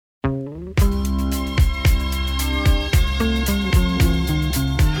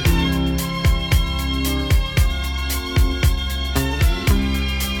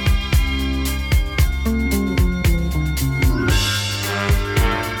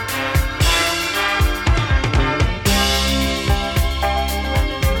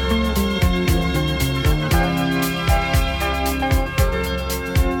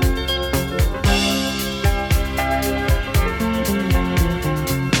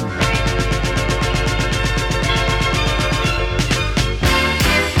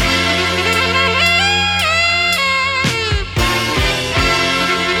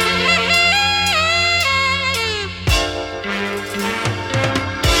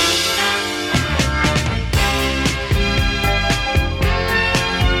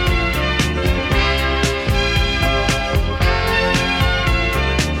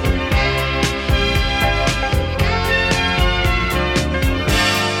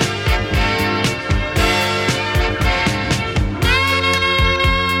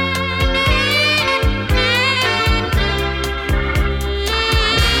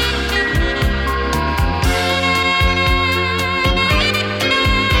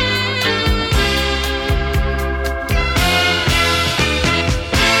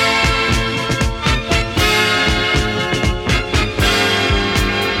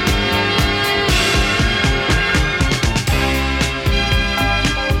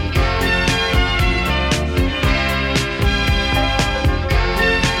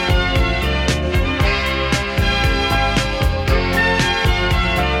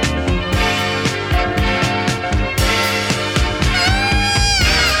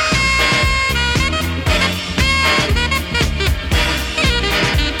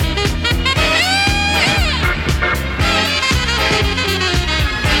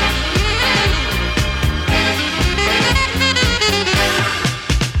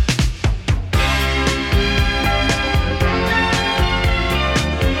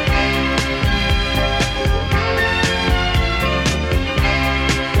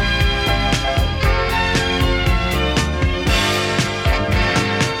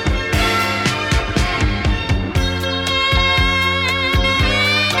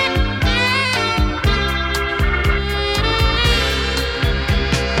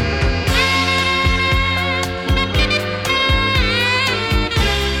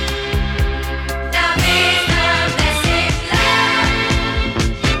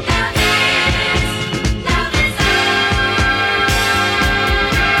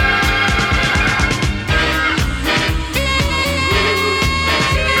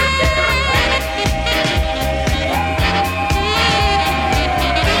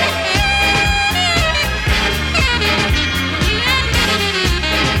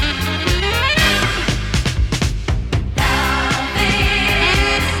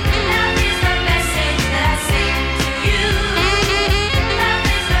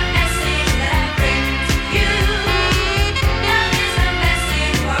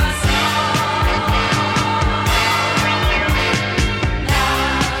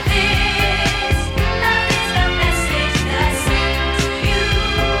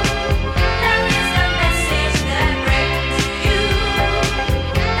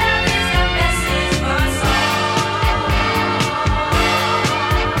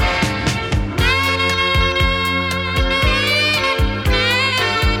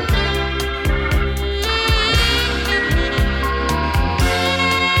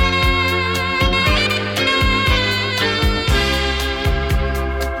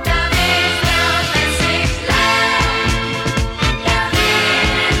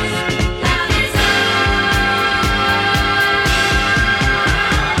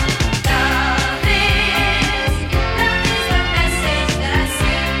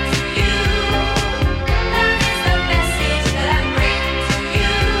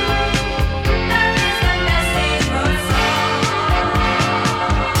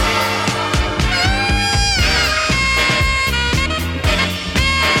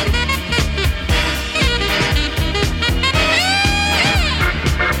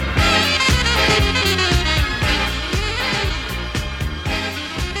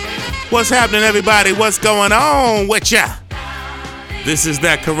What's happening, everybody? What's going on with ya? This is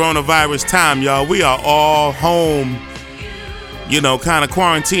that coronavirus time, y'all. We are all home, kind of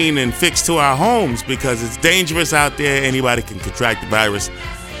quarantined and fixed to our homes because it's dangerous out there. Anybody can contract the virus.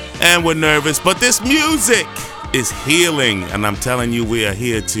 And we're nervous, but this music is healing. And I'm telling you, we are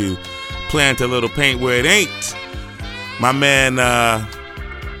here to plant a little paint where it ain't. My man,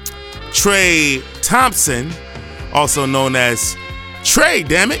 Trey Thompson, also known as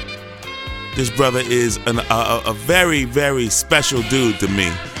TreDamit. This brother is a very, very special dude to me.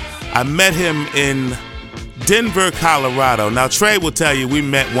 I met him in Denver, Colorado. Now, Trey will tell you we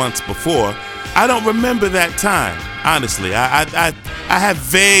met once before. I don't remember that time, honestly. I have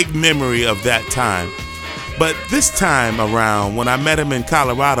vague memory of that time. But this time around, when I met him in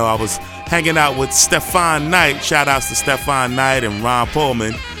Colorado, I was hanging out with Stefan Knight. Shout outs to Stefan Knight and Ron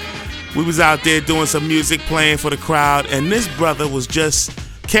Pullman. We was out there doing some music, playing for the crowd, and this brother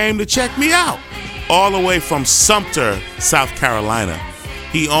came to check me out all the way from Sumter, South Carolina.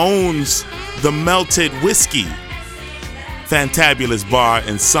 He owns the Melted Whiskey fantabulous bar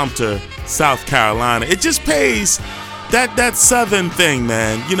in Sumter, South Carolina. It just pays that southern thing,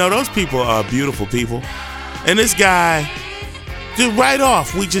 man. Those people are beautiful people. And this guy, just right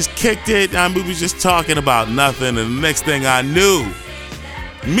off, we just kicked it. We was just talking about nothing, and the next thing I knew,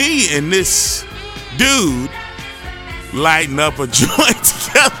 me and this dude lighting up a joint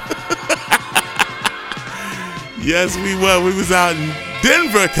together. Yes, we were. We was out in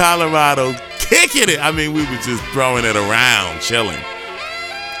Denver, Colorado, kicking it. We were just throwing it around, chilling.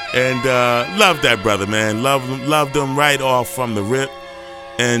 And loved that brother, man. Loved him right off from the rip.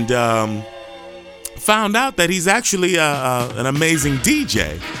 And found out that he's actually an amazing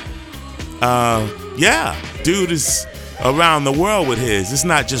DJ. Dude is around the world with his. It's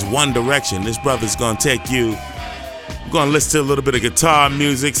not just one direction. This brother's going to take you. We're going to listen to a little bit of guitar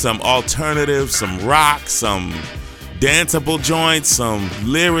music, some alternative, some rock, some danceable joints, some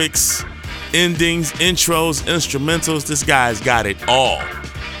lyrics, endings, intros, instrumentals. This guy's got it all.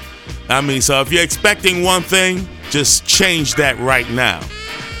 So if you're expecting one thing, just change that right now.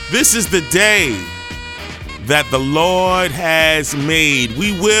 This is the day that the Lord has made.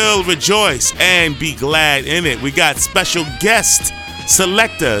 We will rejoice and be glad in it. We got special guest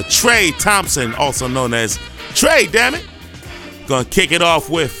selector Trey Thompson, also known as TreDamit. Gonna kick it off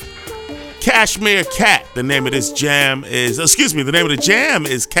with Cashmere Cat. The name of the jam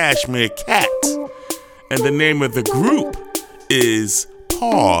is Cashmere Cat. And the name of the group is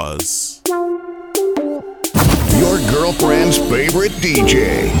Pause. Your girlfriend's favorite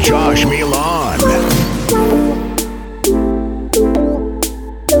DJ, Josh Milan.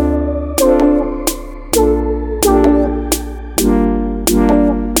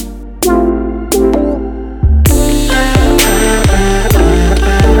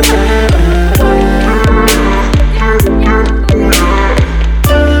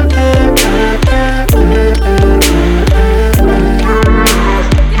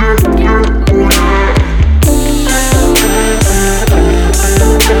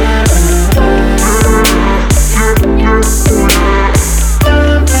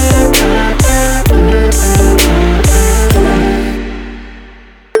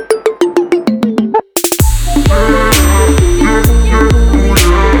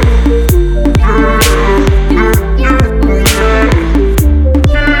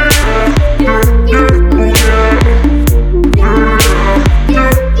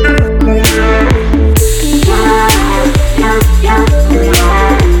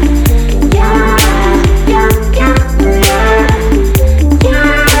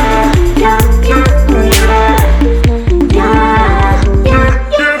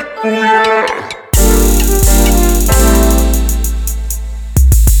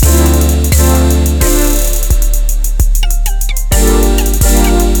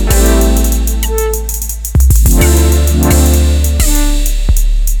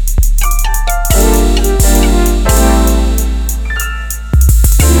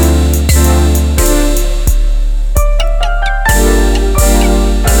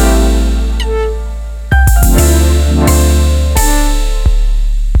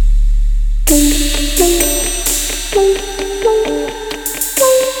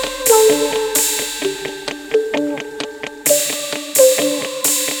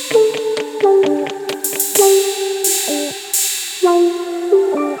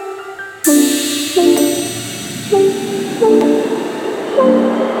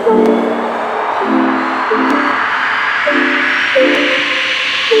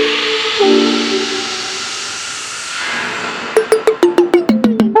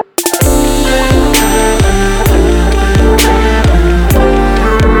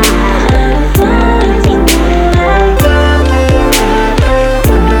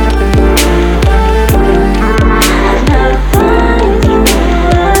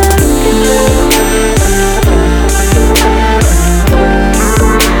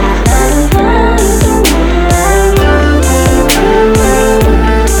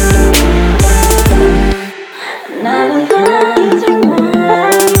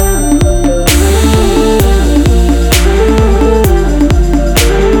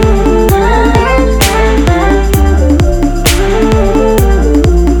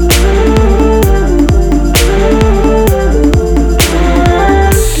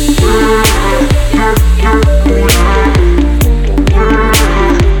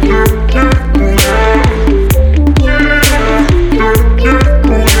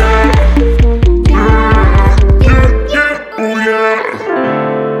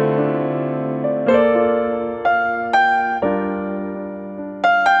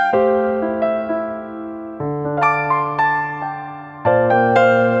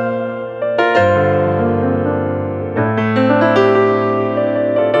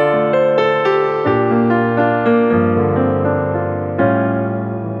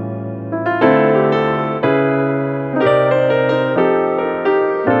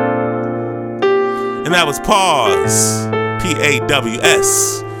 And that was Pause,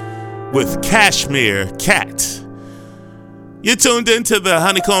 P-A-W-S, with Cashmere Cat. You're tuned into the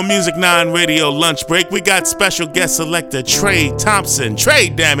Honeycomb Music 9 radio lunch break. We got special guest selector Trey Thompson,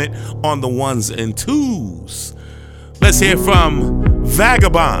 TreDamit, on the ones and twos. Let's hear from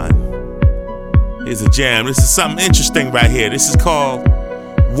Vagabond. Here's a jam. This is something interesting right here. This is called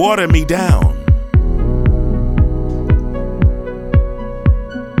Water Me Down.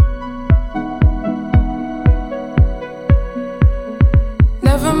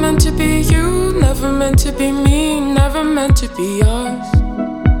 Never meant to be you, never meant to be me, never meant to be us.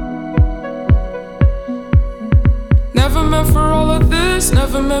 Never meant for all of this,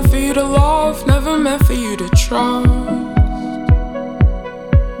 never meant for you to love, never meant for you to trust.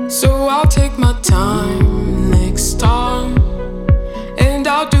 So I'll take my time next time, and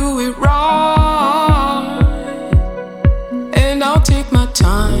I'll do it right. And I'll take my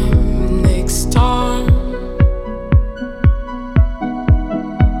time next time.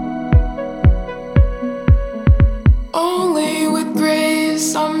 Only with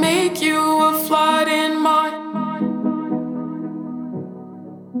grace I'll make you a flood in mine.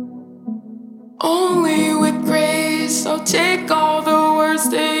 Only with grace I'll take all the words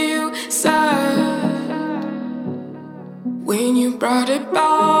that you said when you brought it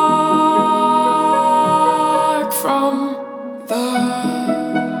back from the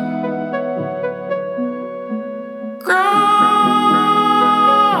ground.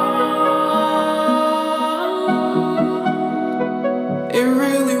 It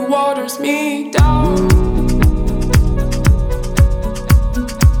really waters me down.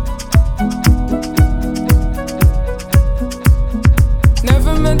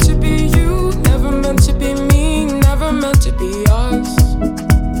 Never meant to be you, never meant to be me, never meant to be us.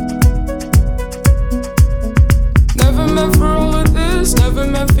 Never meant for all of this, never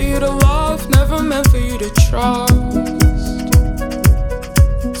meant for you to love, never meant for you to trust.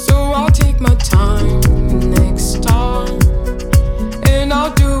 So I'll take my time next time, and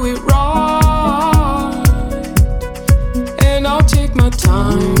I'll do it right. And I'll take my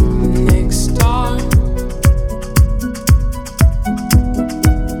time next time.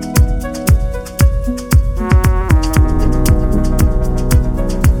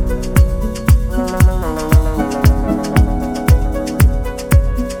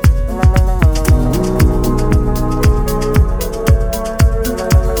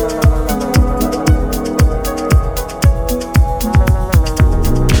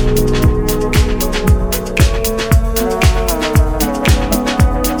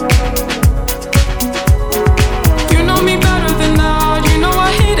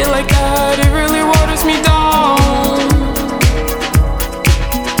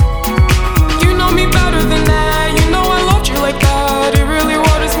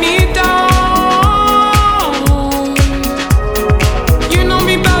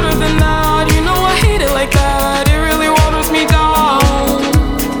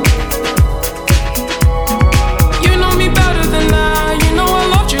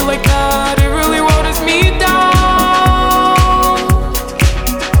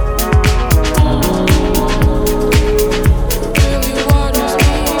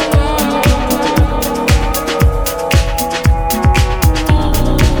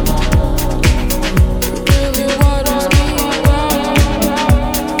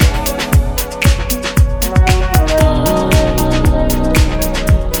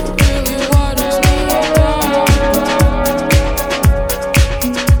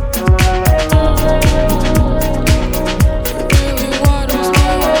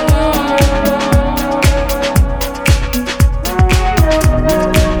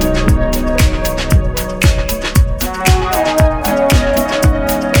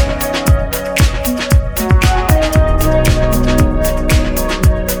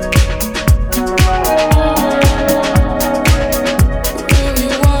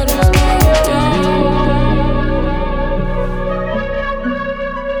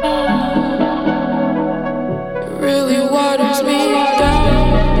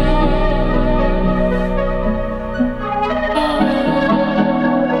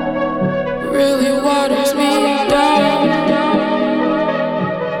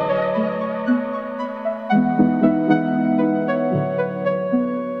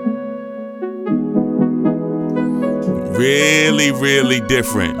 Really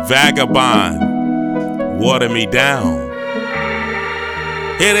different. Vagabond, Water Me Down.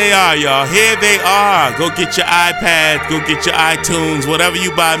 Here they are, y'all. Here they are. Go get your iPad, go get your iTunes, whatever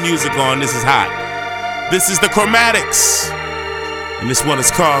you buy music on. This is hot. This is the Chromatics, and this one is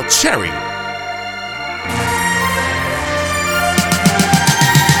called Cherry.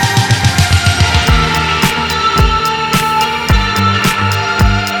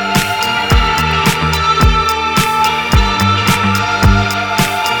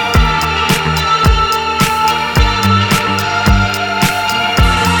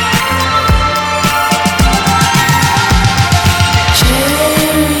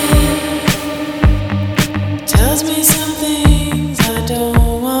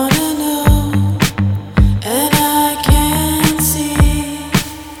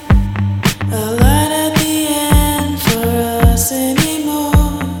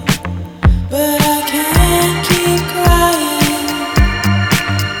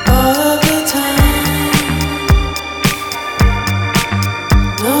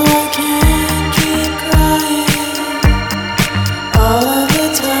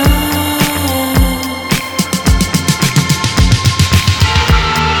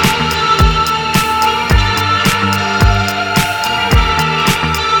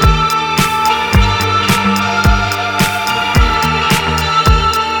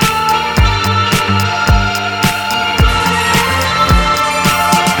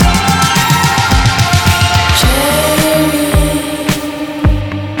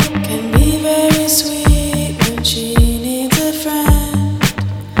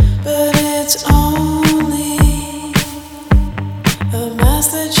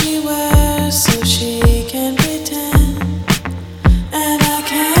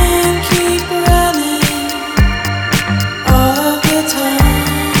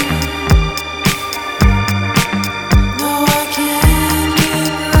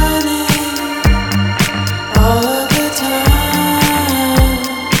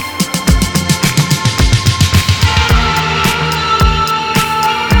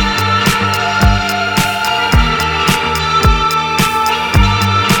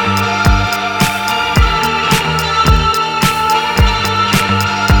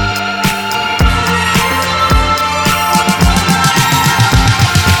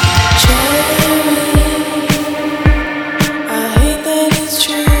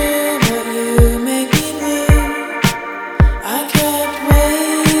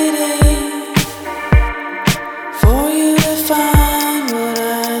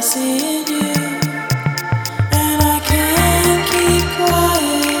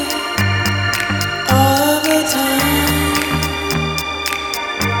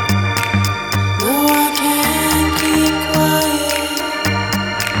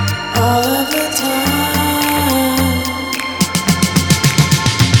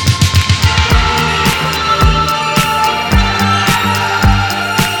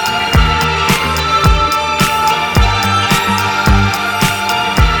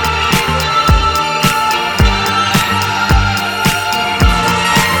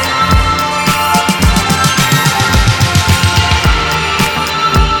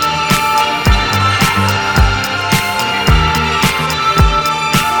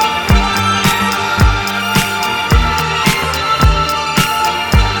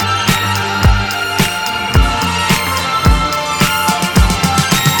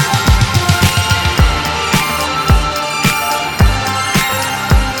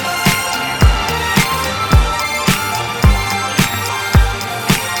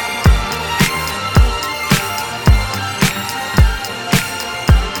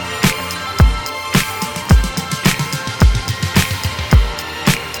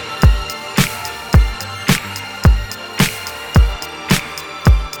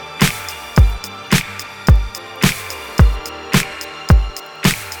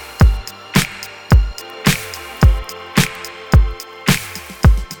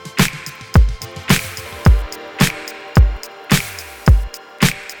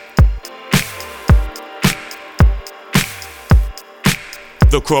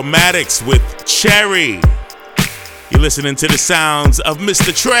 Chromatics with Cherry. You're listening to the sounds of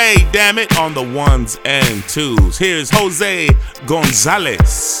Mr. TreDamit on the ones and twos. Here's Jose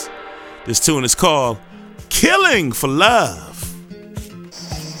Gonzalez. This tune is called Killing for Love.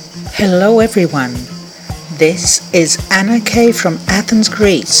 Hello everyone. This is Anna Kay from Athens,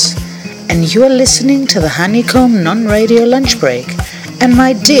 Greece, and you are listening to the Honeycomb non-radio lunch break and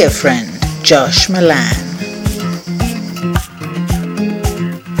my dear friend Josh Milan.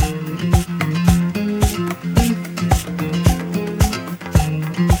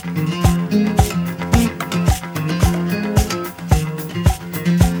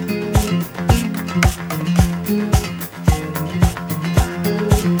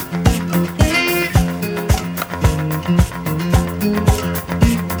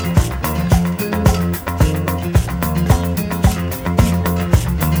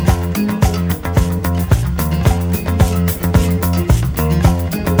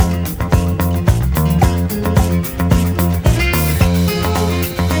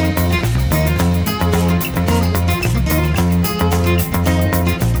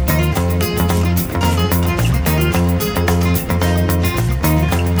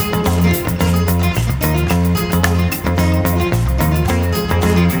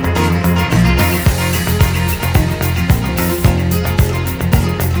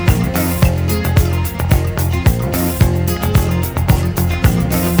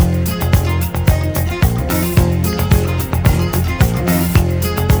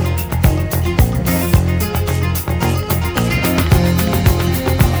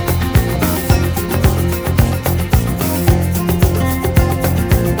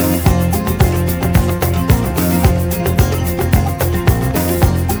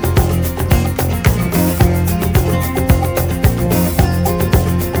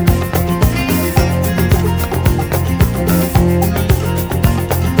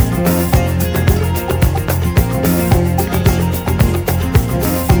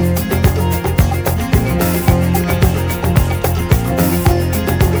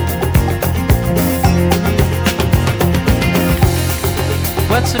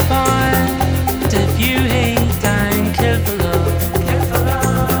 What's the point if you hate and kill for love?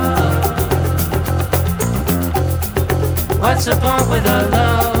 What's the point with a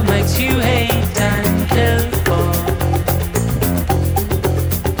love makes you hate and kill for?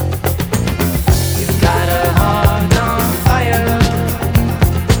 You've got a heart on fire,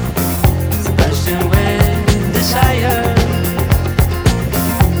 it's bursting with desire.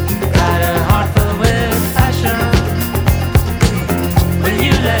 Got a heart full with passion. Will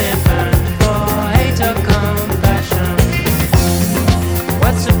you let it burn for hate or compassion?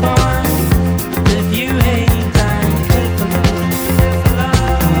 What's the point if you hate and kill for love?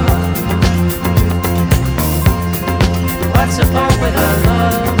 What's the point with a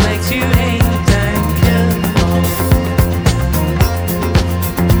love makes you hate and kill for?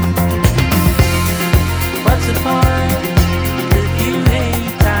 What's the point if you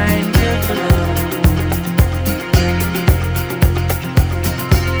hate and kill for love?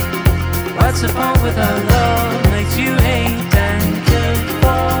 What's the point with a love makes you hate and kill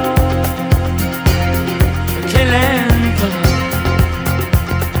for? Killing for love.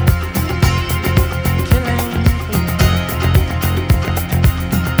 Killing for love.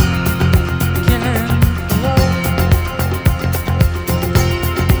 Killing for love.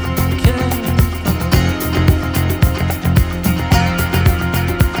 Killing for love.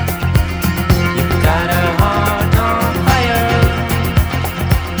 You've got a heart on fire,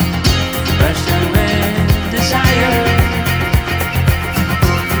 bursting with desire.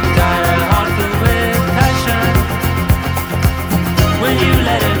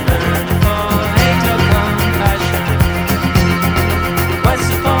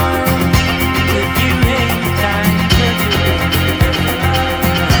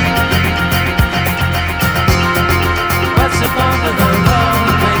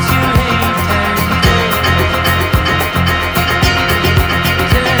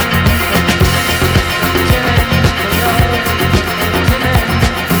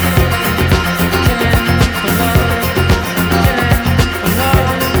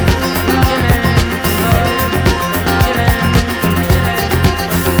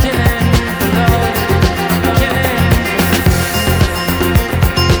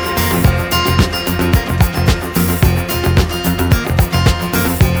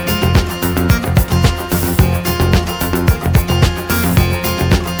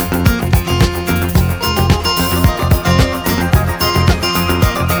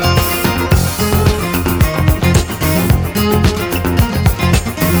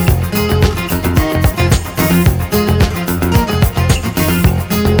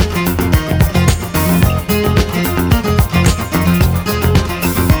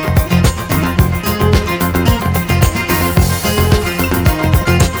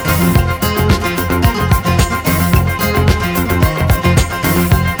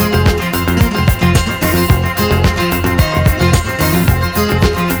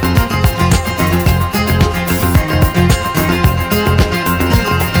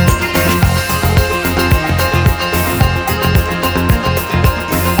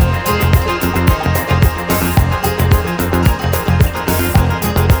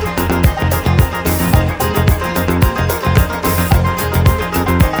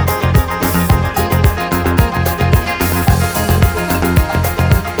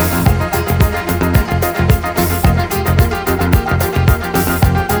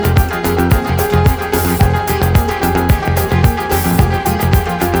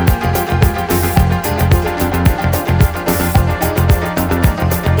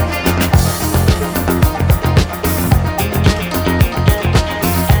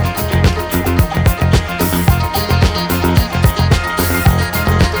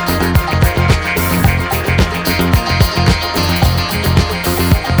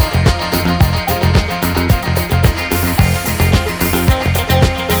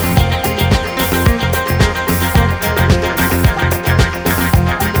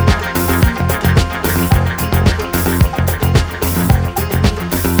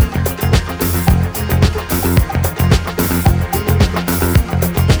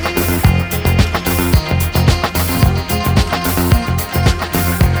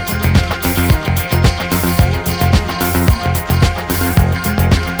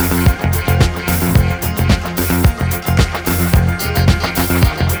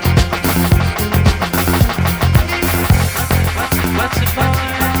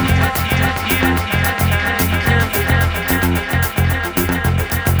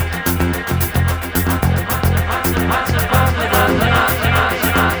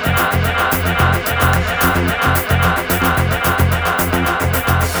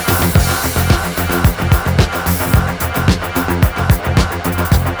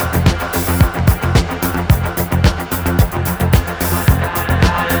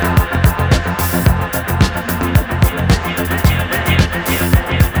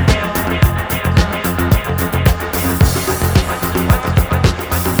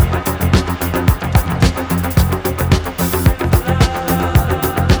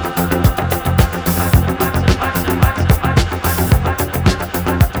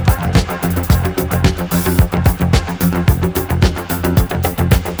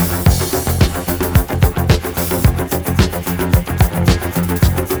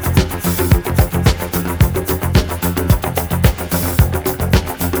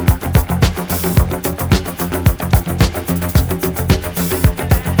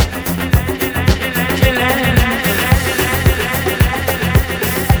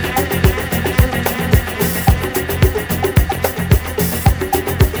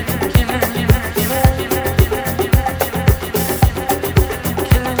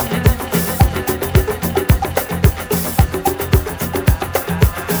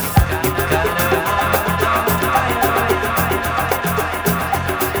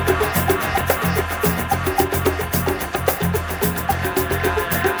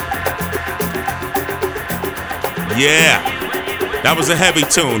 Yeah, that was a heavy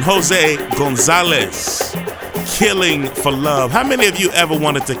tune. Jose Gonzalez, Killing for Love. How many of you ever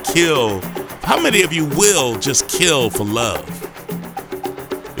wanted to kill? How many of you will just kill for love?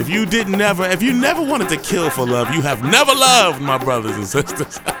 If you never wanted to kill for love, you have never loved, my brothers and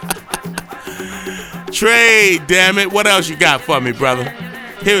sisters. TreDamit, what else you got for me, brother?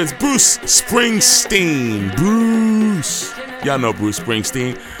 Here is Bruce Springsteen. Bruce. Y'all know Bruce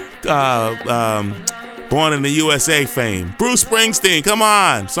Springsteen. Born in the USA fame. Bruce Springsteen, come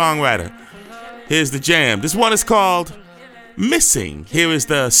on, songwriter. Here's the jam. This one is called Missing. Here is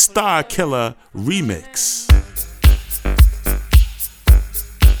the Star Killer remix.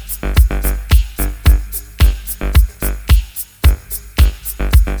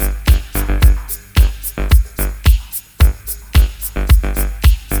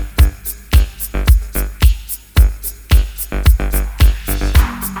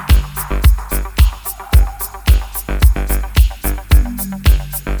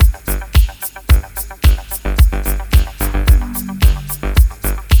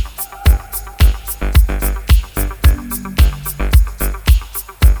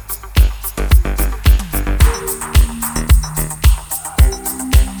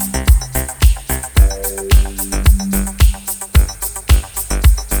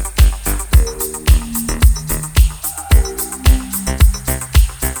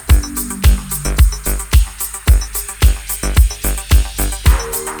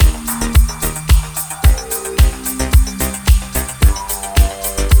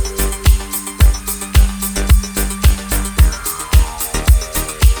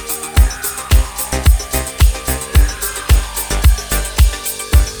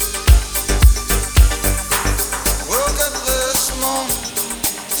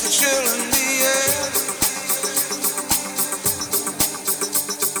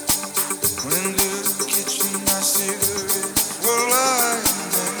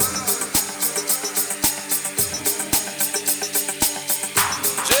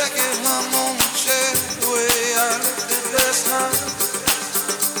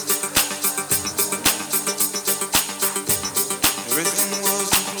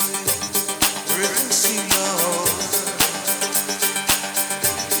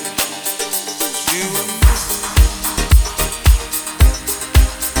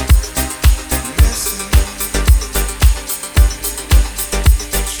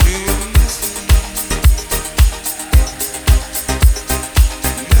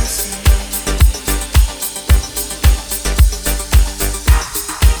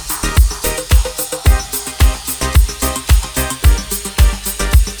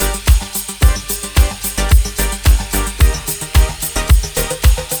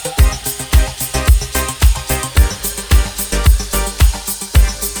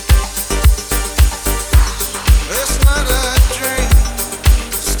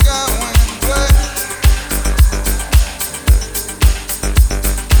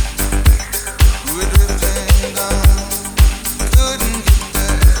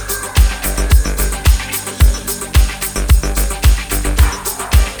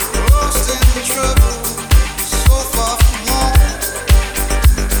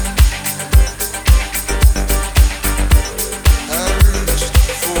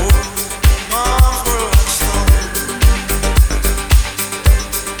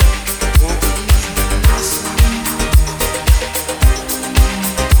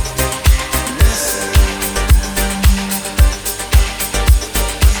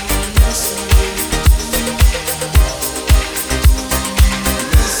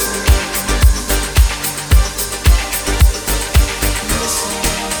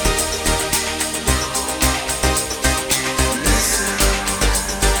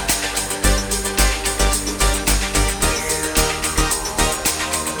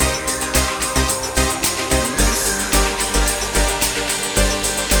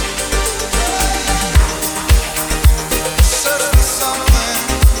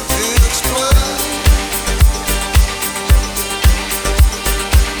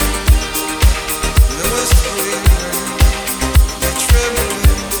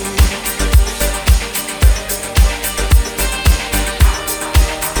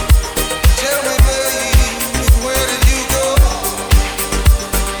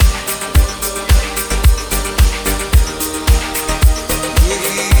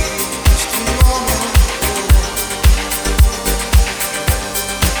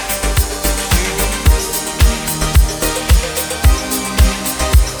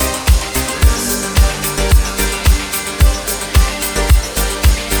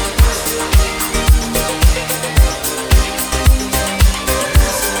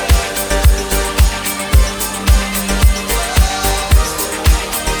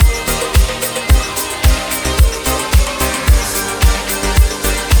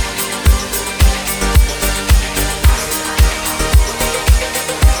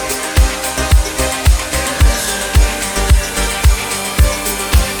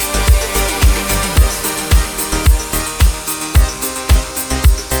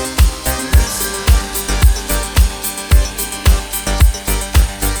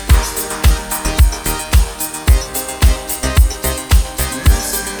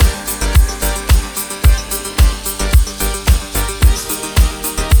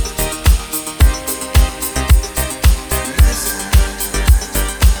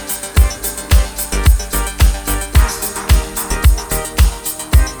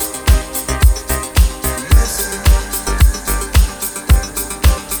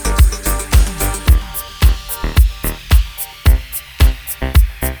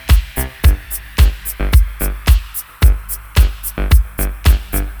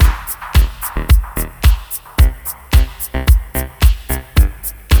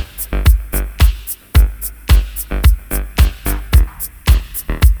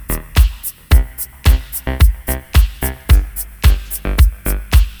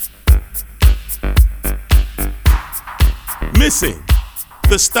 Missing,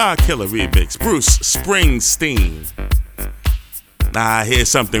 the Star Killer remix, Bruce Springsteen. Now, here's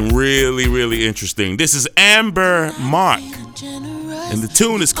something really, really interesting. This is Amber Mark, and the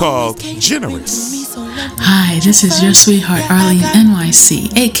tune is called Generous. Hi, this is your sweetheart Arlene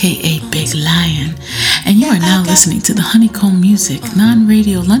NYC, aka Big Lion, and you are now listening to the Honeycomb Music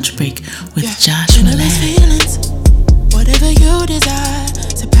non-radio lunch break with Josh Milan. Whatever you desire,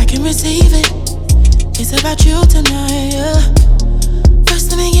 sit back and receive it. It's about you tonight. First,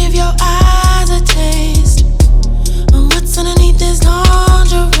 let me give your eyes a taste of what's underneath this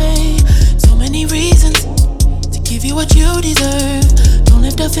lingerie. So many reasons to give you what you deserve. Don't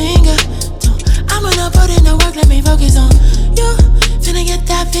lift a finger. I'm gonna put in the work, let me focus on you. Finna get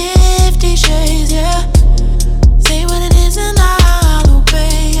that 50 shades, yeah. Say what it is and I'll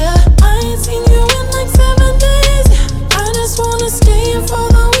obey, yeah. I ain't seen you in like 7 days, yeah. I just wanna stay in for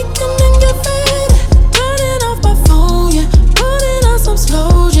the weekend and get faded. Turning off my phone, yeah. Putting on some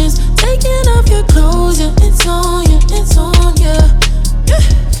slow jams. Taking off your clothes, yeah. It's on, yeah. It's on, yeah.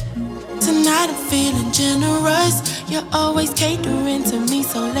 Tonight I'm feeling generous. You're always catering to me,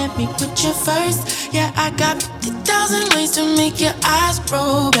 so let me put you first. Yeah, I got 50,000 ways to make your eyes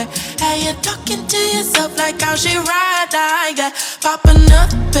roll back. How you talking to yourself like how she ride like that. Pop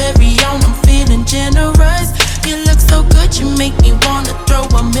another berry on, I'm feeling generous. You look so good, you make me wanna throw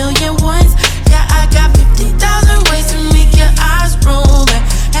a million ones. Yeah, I got 50,000 ways to make your eyes roll back.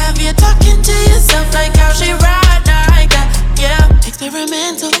 Have you talking to yourself like how she ride like that. Yeah,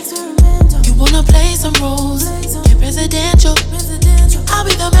 experimental. You wanna play some roles, get presidential. I'll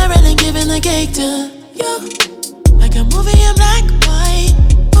be the Maryland giving the cake to you. Like a movie in black and white.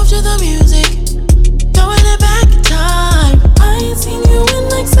 Move to the music, throwing it back in time. I ain't seen you in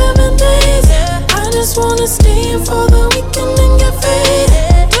like 7 days. I just wanna stay in for the weekend and get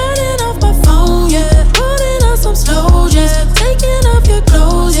faded. Turning off my phone, yeah. Putting on some slow jams. Taking off your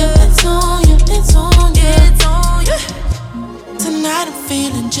clothes, yeah. It's on, yeah. It's on, yeah. It's on, yeah. Tonight I'm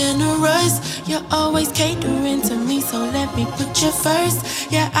feeling generous. You're always catering to me, so let me put you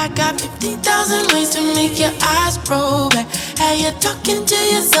first. Yeah, I got 50,000 ways to make your eyes roll back. How you talking to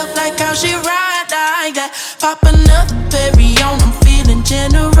yourself like how she ride like that. Pop another berry on, I'm feeling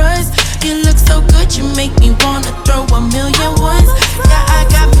generous. You look so good, you make me wanna throw a million ones. Yeah, I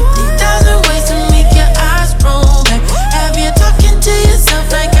got 50,000 ways to make your eyes roll back. Have you talking to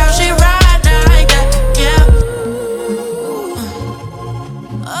yourself like how she ride like that? Yeah.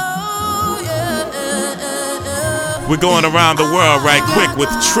 We're going around the world right quick with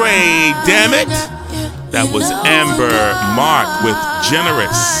TreDamit. That was Amber Mark with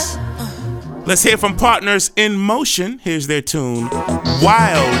Generous. Let's hear from Partners in Motion. Here's their tune,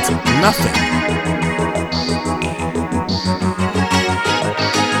 Wild Nothing.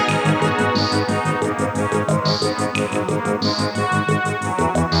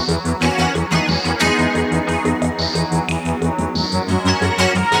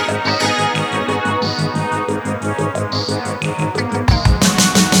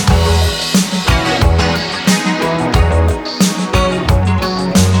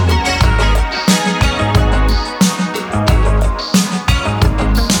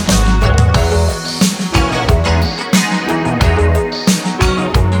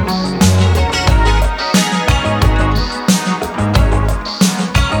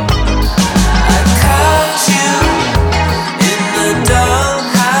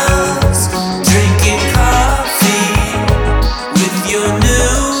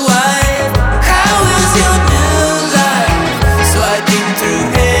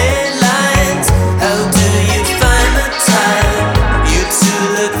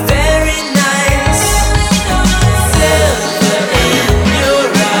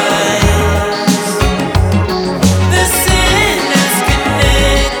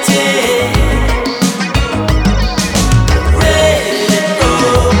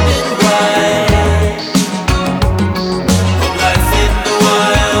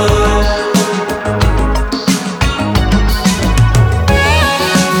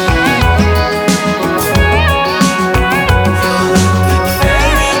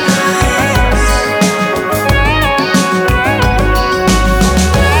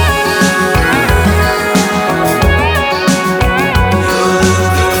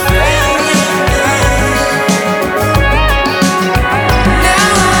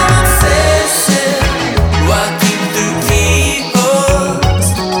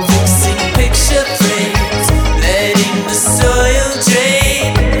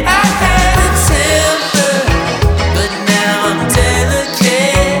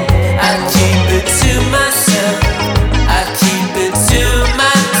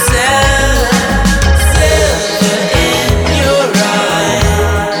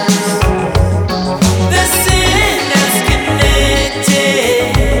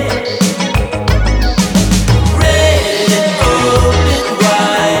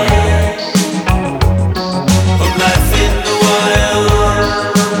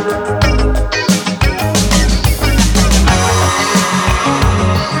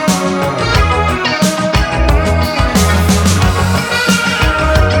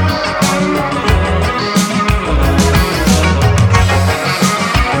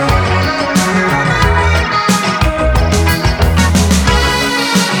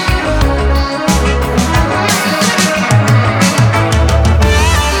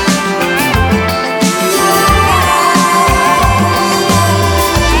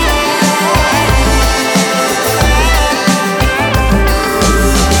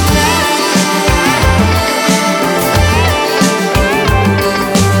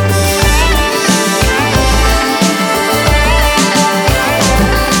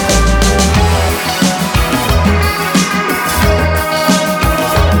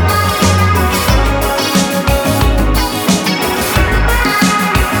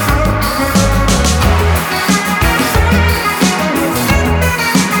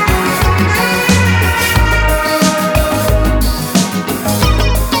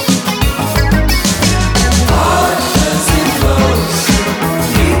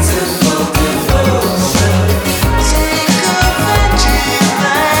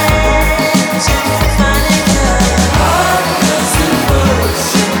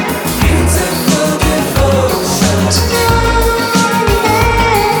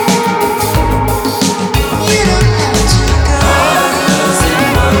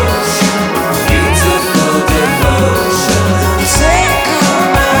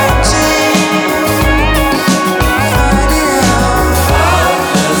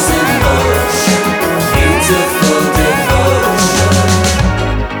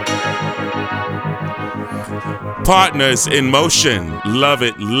 Partners in Motion. Love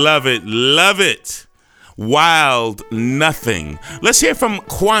it, love it, love it. Wild Nothing. Let's hear from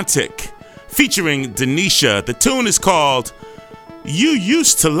Quantic featuring Denisha. The tune is called You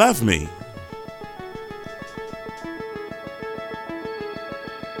Used to Love Me.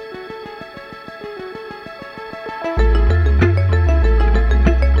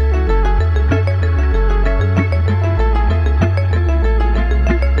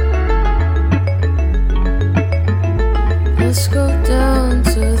 Let's go down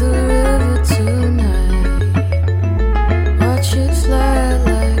to the river tonight. Watch it fly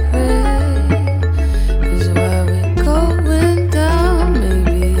like rain. 'Cause while we're going down,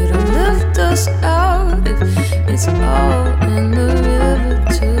 maybe it'll lift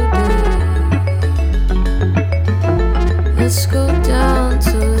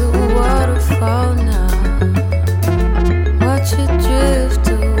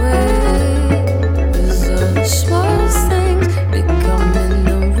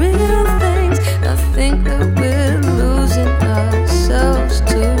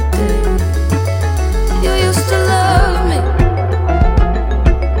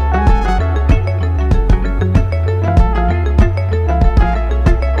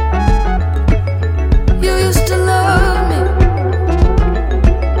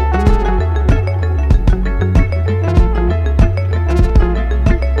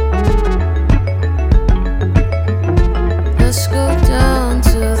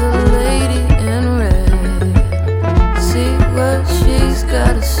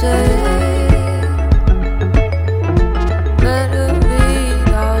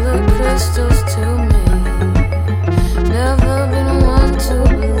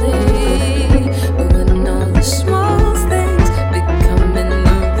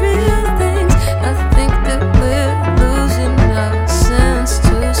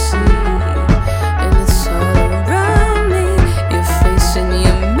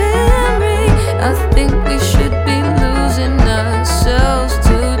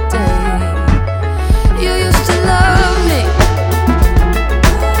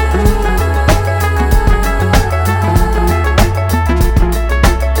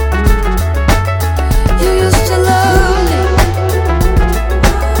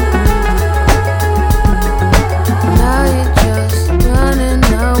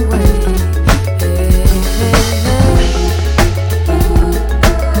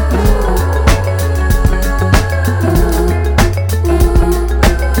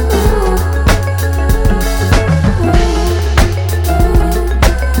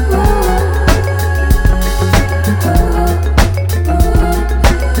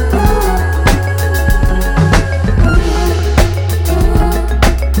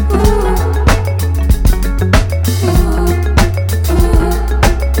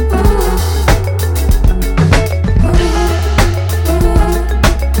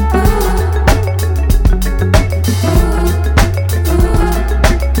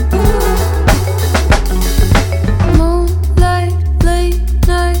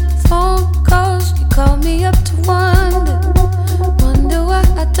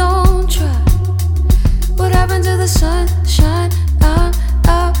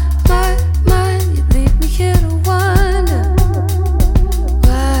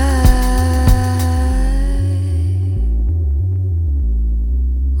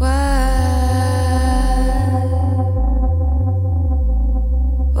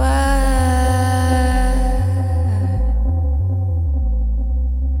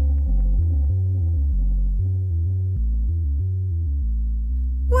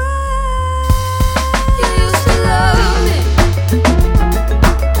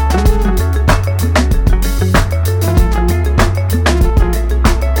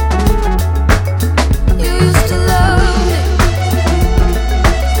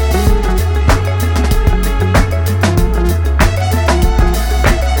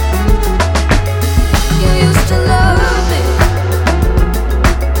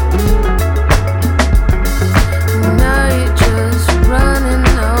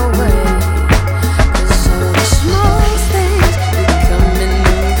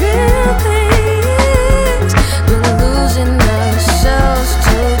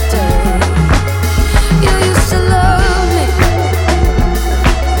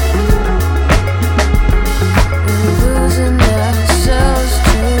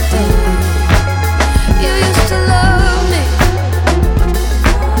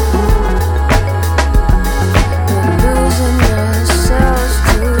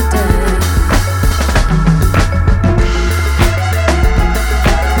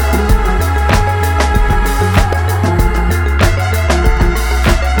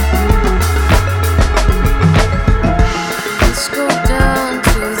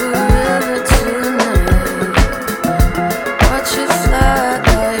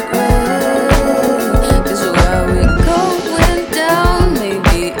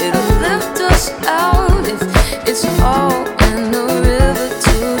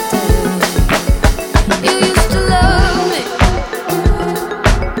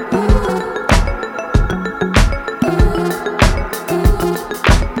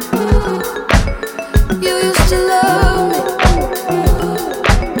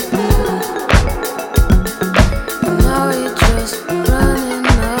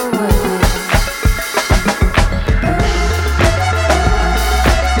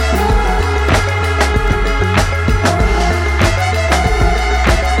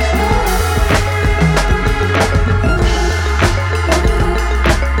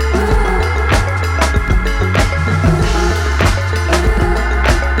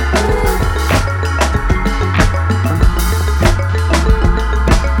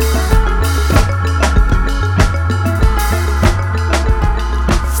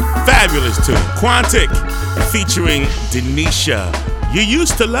tune. Quantic featuring Denisha. You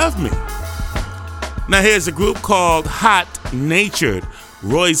Used to Love Me. Now here's a group called Hot Natured.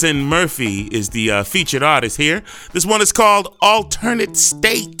 Roisin Murphy is the featured artist here. This one is called Alternate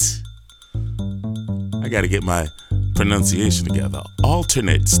State. I gotta get my pronunciation together.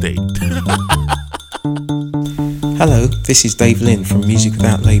 Alternate State. Hello, this is Dave Lynn from Music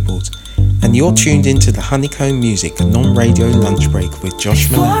Without Labels, and you're tuned into the Honeycomb Music non-radio lunch break with Josh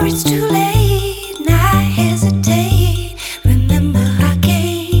Milan. Before it's too late, not hesitate. Remember I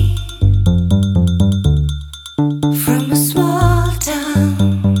came from a small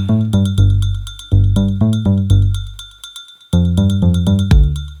town.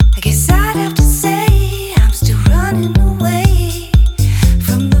 I guess I'd have to say I'm still running away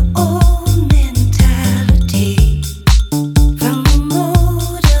from the old mentality, from the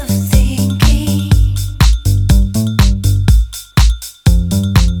mode of thinking.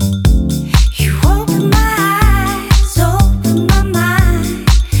 You open my eyes, open my mind,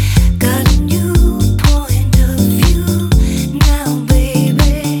 got a new point of view now,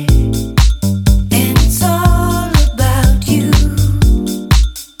 baby, and it's all about you.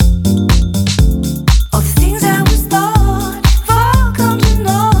 All the things I was thought, have all come to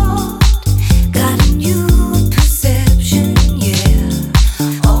naught. Got a new perception, yeah,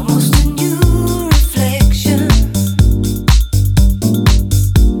 almost a new reflection.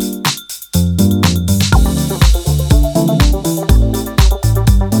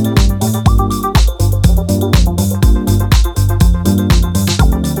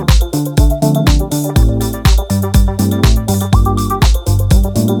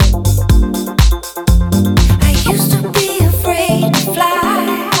 I used to be afraid to fly.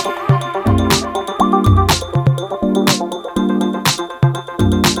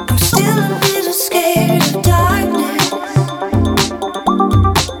 I'm still a little scared of darkness.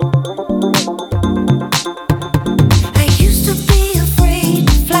 I used to be afraid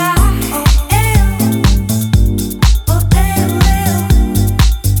to fly.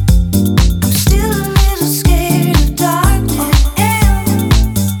 I'm still a little scared of darkness.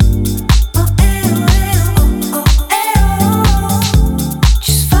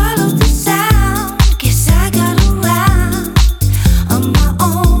 Just follow the sound. Guess I got around on my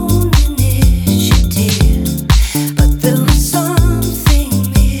own initiative, but there was something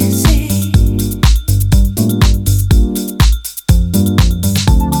missing.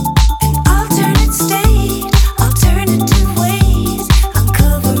 An alternate state, alternative ways,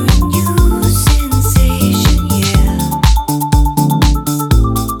 uncovering new sensation, yeah.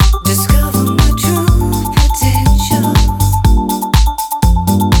 Discover my true potential.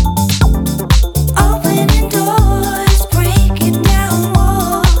 Opening doors, breaking down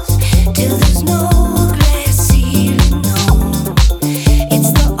walls, till there's no glass ceiling, no.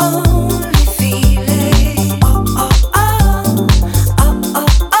 It's the only feeling.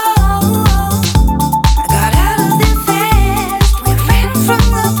 I got out of there fast. We ran from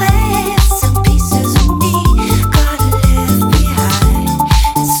the past. Some pieces of me got left behind,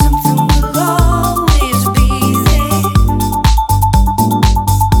 and something will always be there.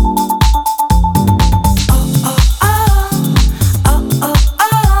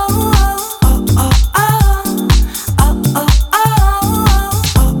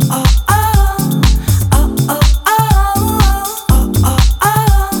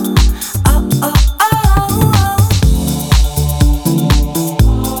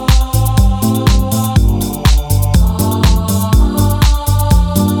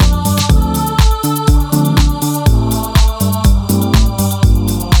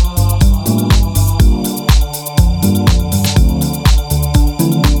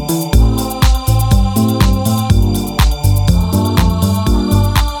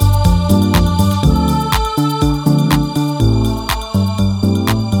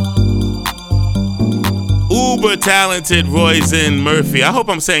 Uber talented Roisin Murphy. I hope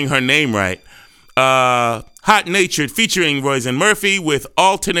I'm saying her name right. Hot Natured featuring Roisin Murphy with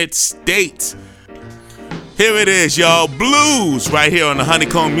Alternate State. Here it is, y'all. Blues right here on the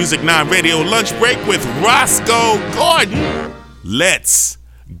Honeycomb Music 9 Radio Lunch Break with Roscoe Gordon. Let's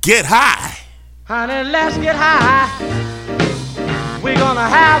get high. Honey, let's get high. We're gonna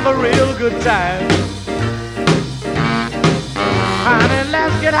have a real good time. Honey,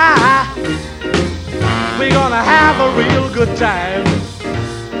 let's get high. We're gonna have a real good time.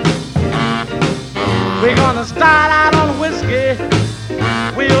 We're gonna start out on whiskey.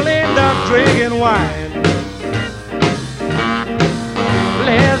 We'll end up drinking wine.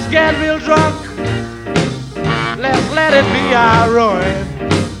 Let's get real drunk. Let's let it be our ruin.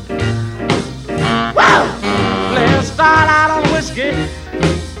 Wow! Let's start out on whiskey.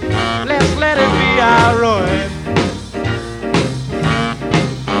 Let's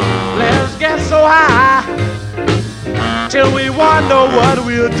know what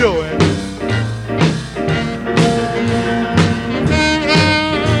we're doing.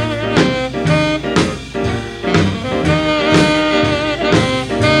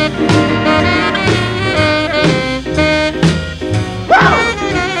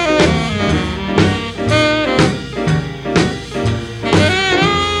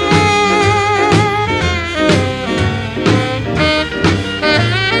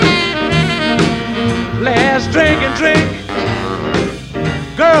 Drink and drink,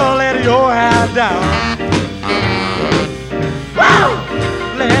 girl, let your hair down. Woo!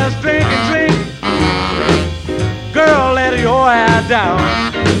 Let's drink and drink, girl, let your hair down.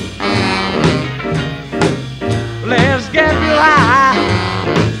 Let's get real high,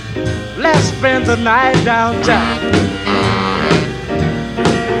 let's spend the night downtown.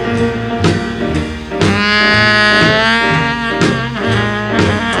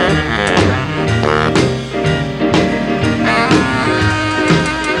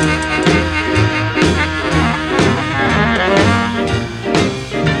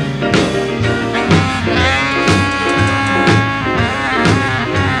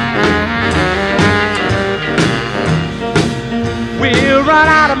 Run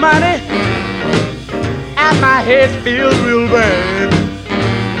out of money and my head feels real bad.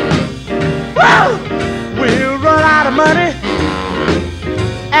 Woo! We'll run out of money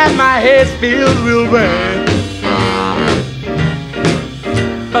and my head feels real bad.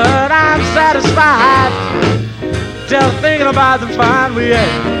 But I'm satisfied just thinking about the fun we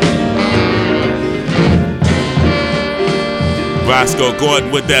had. Roscoe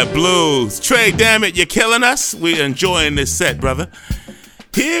Gordon with that blues. TreDamit, you're killing us. We're enjoying this set, brother.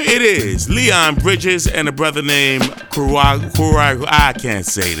 Here it is, Leon Bridges and a brother named Kurag. I can't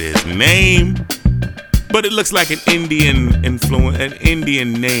say this name, but it looks like an Indian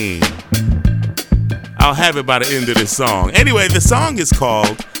name. I'll have it by the end of this song. Anyway, the song is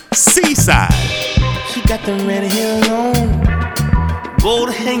called Seaside. She got the red hair on,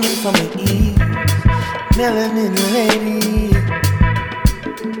 gold hanging from her ears, melanin lady.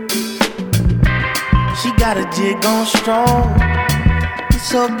 She got a jig on strong.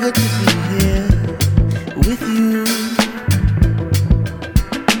 So good to be here with you.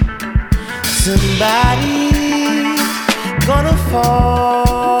 Somebody's gonna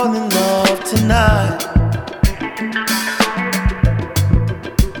fall in love tonight.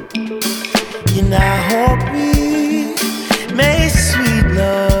 And I hope we make sweet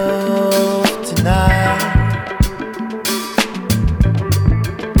love tonight.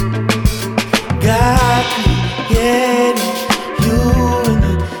 God created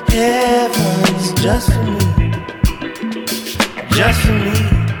heavens just for me, just for me.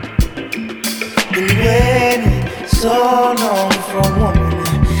 Been waiting so long for a woman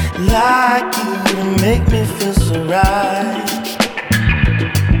like you to make me feel so right.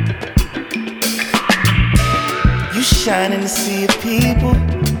 You shine in the sea of people,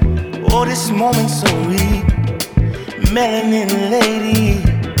 oh this moment so real, melanin lady.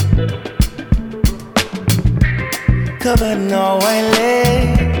 Covered in all white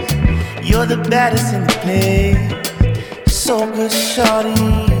lace, you're the baddest in the place. So good, shorty.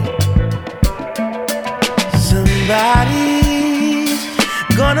 Somebody's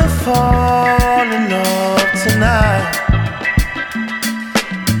gonna fall in love tonight.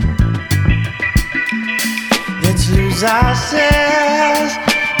 Let's lose ourselves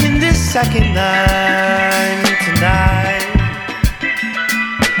in this second night tonight.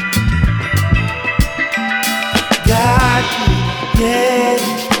 God created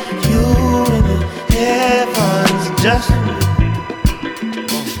you in the heavens just for me,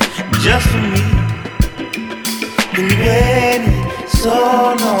 just for me. Been waiting so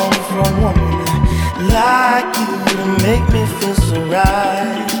long for a woman like you to make me feel so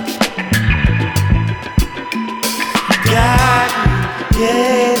right. God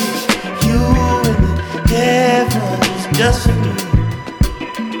created you in the heavens just for me,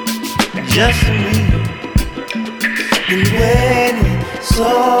 just for me. Been waiting so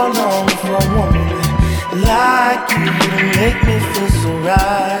long for a woman like you to make me feel so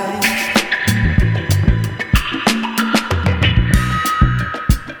right.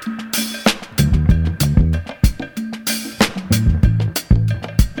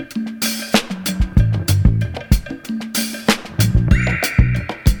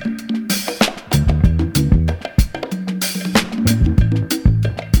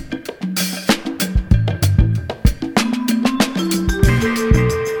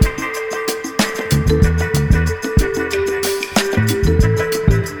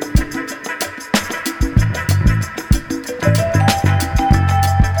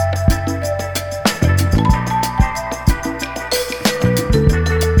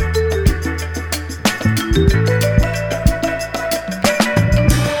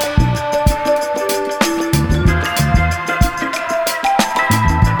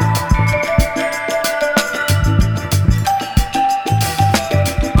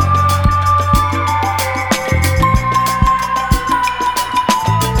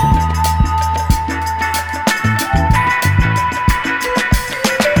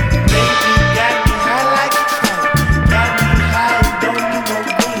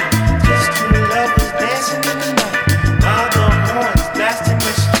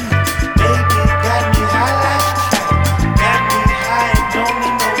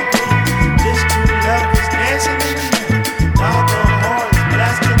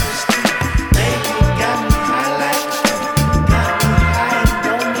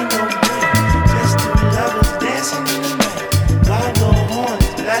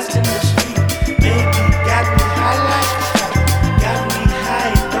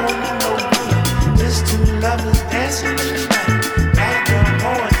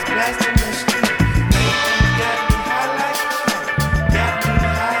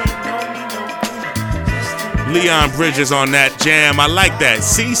 Leon Bridges on that jam. I like that.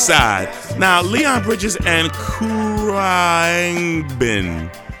 Seaside. Now, Leon Bridges and Khruangbin.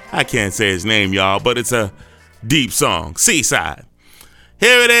 I can't say his name, y'all, but it's a deep song. Seaside.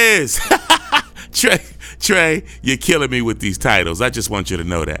 Here it is. Trey, you're killing me with these titles. I just want you to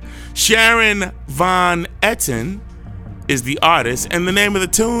know that. Sharon Van Etten is the artist, and the name of the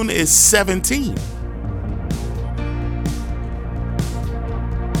tune is 17.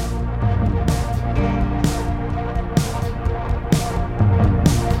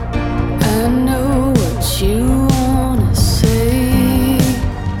 I know what you wanna say.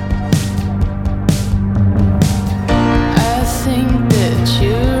 I think that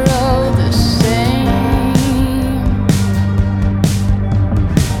you're all the same,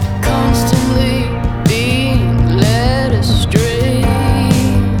 constantly being led astray.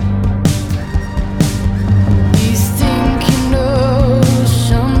 You think you know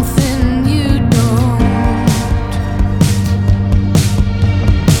something you don't.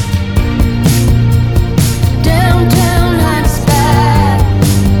 Downtown hot spot,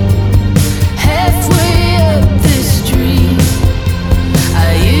 halfway up the street. I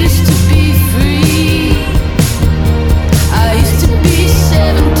used to be free. I used to be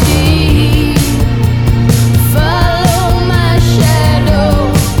 17. Follow my shadow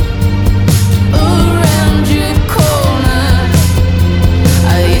around your corner.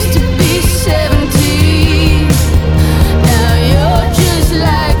 I used to be 17. Now you're just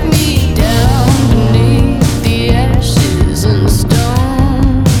like me, down beneath the ashes and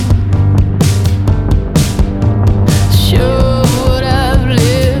stone. Sure what I've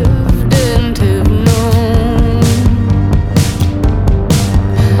lived and have known.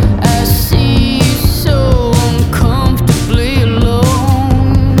 I see you so uncomfortably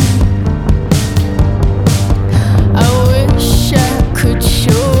alone. I wish I could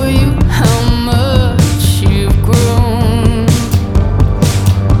show you how much you've grown.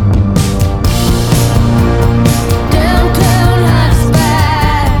 Downtown hot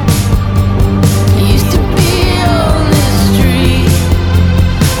spot, used to be on the street.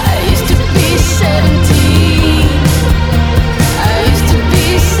 I used to be 17. I used to be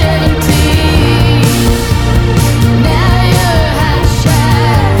 17. Now you're hot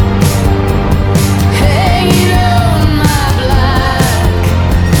shot, hanging on my block.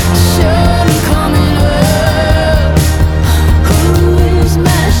 Sun coming up. Who is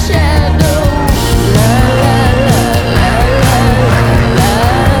my shadow? La la la la la la.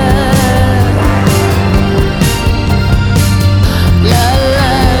 La la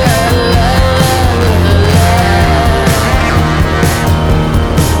la la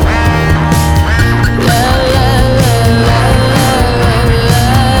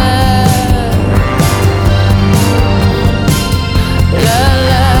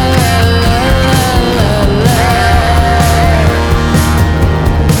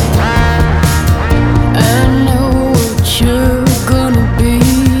I know what you're gonna be.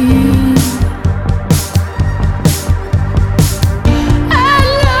 I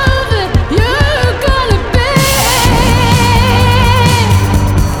love that you're gonna be.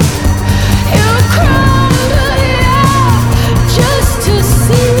 You'll crumble just to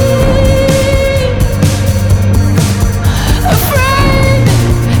see. Afraid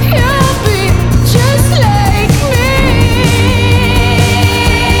you'll be just like me.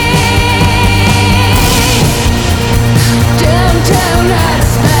 Downtown hot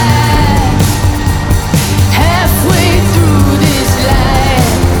spot, halfway through this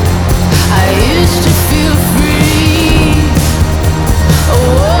life. I used to feel free, or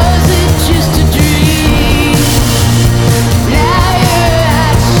was it just a dream? Now you're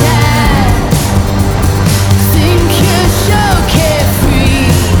hot shot, think you're so carefree,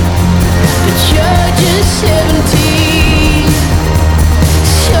 but you're just 17,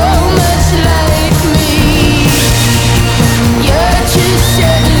 so much like me. You're just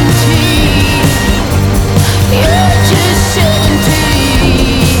 17. You're just 17.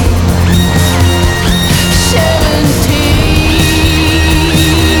 17.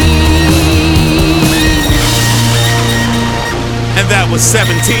 And that was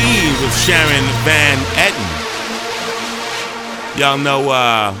 17 with Sharon Van Etten. Y'all know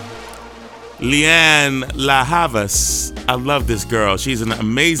Leanne La Havas. I love this girl. She's an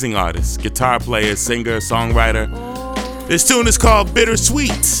amazing artist, guitar player, singer, songwriter. This tune is called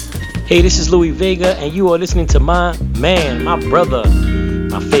Bittersweet. Hey, this is Louis Vega, and you are listening to my man, my brother,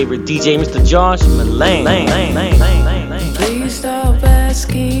 my favorite DJ, Mr. Josh Milan. Please stop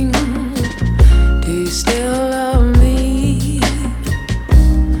asking, do you still love me?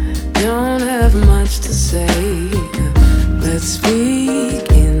 Don't have much to say. Let's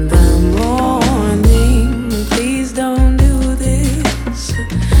speak in the morning. Please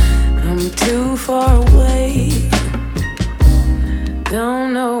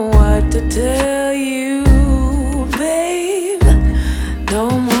to tell you, babe, no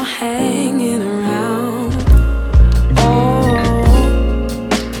more hanging around. Oh,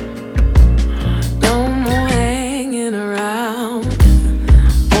 no more hanging around.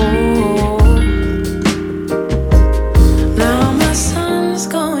 Oh, now my sun's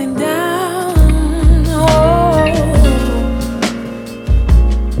going down. Oh,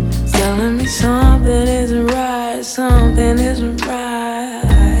 telling me something isn't right, something isn't right.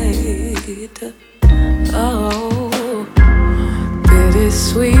 Oh,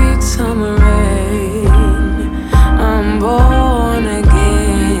 bittersweet summer rain, I'm born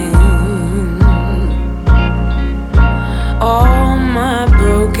again. All my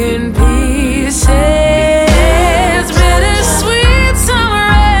broken pieces, bittersweet summer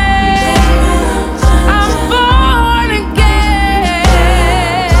rain, I'm born again.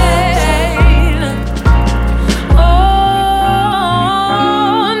 Oh,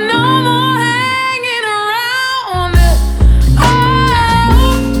 no more hanging around. Oh,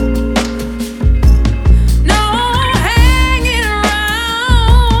 no more hanging around.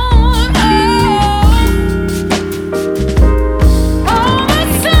 Oh, my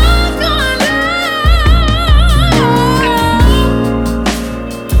sun's going down.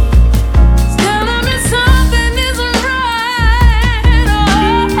 Telling me something isn't right.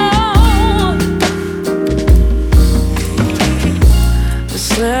 I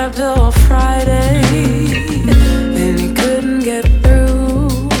slept all Friday and he couldn't get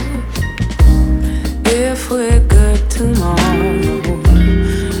through. If we're good tomorrow,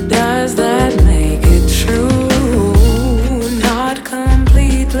 does that make it true? Not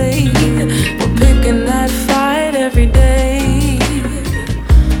completely. We're picking that fight every day.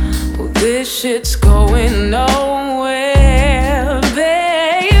 Well, this shit's going nowhere,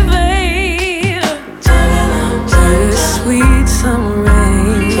 baby. This sweet summer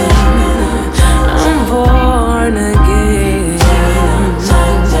rain, I'm born again.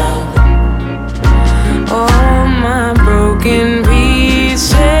 All my broken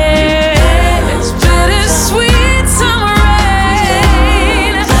pieces, bittersweet summer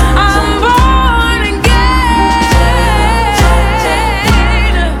rain, I'm born again.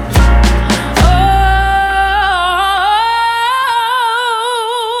 Oh,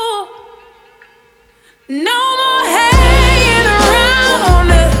 no more hanging around.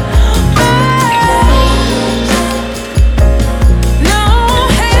 No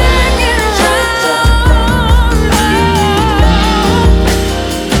more hanging around.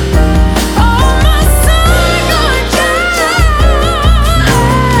 Oh, my sun going down.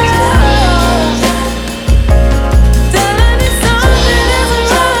 Telling me something isn't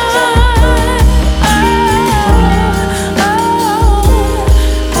right.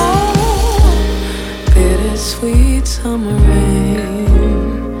 Bittersweet summer rain,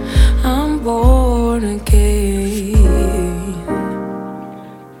 I'm born again.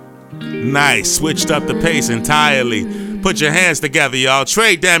 Nice. Switched up the pace entirely. Put your hands together, y'all.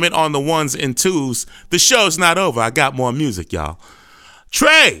 TreDamit on the ones and twos. The show's not over. I got more music, y'all.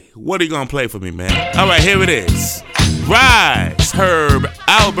 Trey, what are you going to play for me, man? All right, here it is. Rise, Herb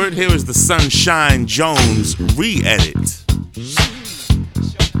Albert. Here is the Sunshine Jones re-edit.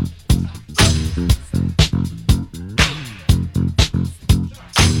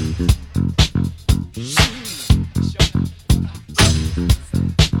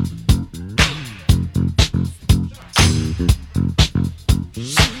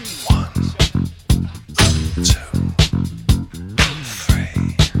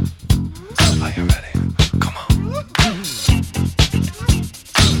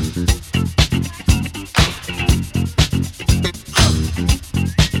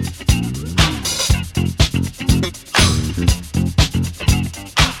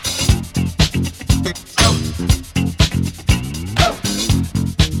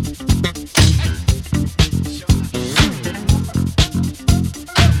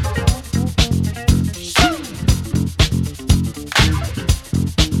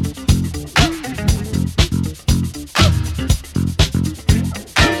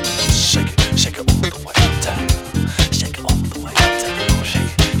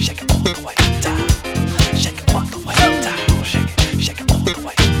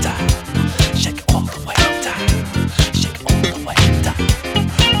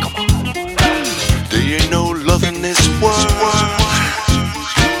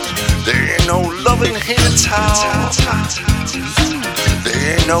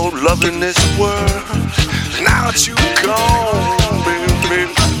 There ain't no love in this world. Now that you gone,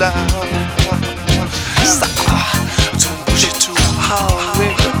 baby, down. Don't push it too hard,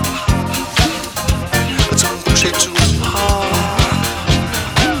 baby. Don't push it too hard.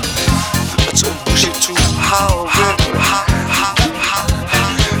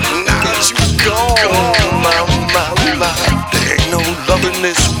 in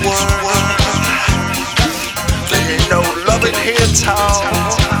this world. There ain't no love in here, Tom.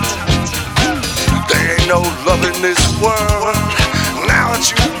 There ain't no love in this world. Now that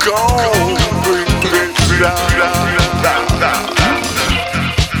you gone,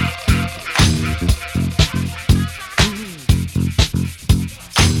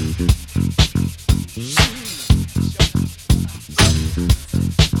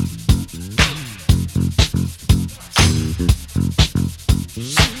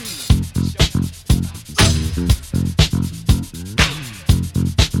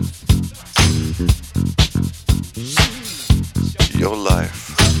 your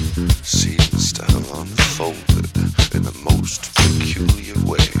life seems to have unfolded in the most peculiar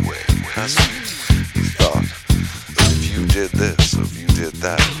way, hasn't it? You thought that if you did this, or if you did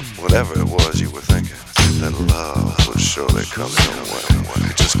that, whatever it was you were thinking, that love would surely come your way. You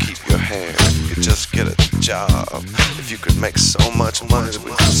could just keep your hand, you could just get a job. If you could make so much money that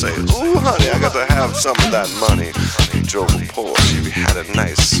we could say, ooh honey, I got to have some of that money. If you drove a Porsche, if you had a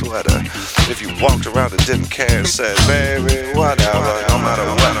nice sweater, if you walked around and didn't care and said, baby, whatever, no matter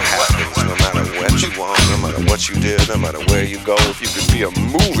what happens, no matter what you want, no matter what you did, no matter where you go, if you could be a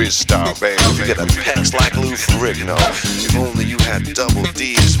movie star, baby, if you get a pecs like Lou Ferrigno, if only you had double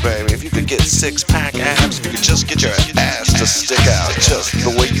D's, baby, if you could get six-pack abs, if you could just get your ass to stick out just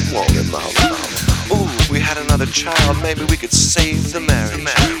the way you want it, mama. Ooh, if we had another child, maybe we could save the marriage.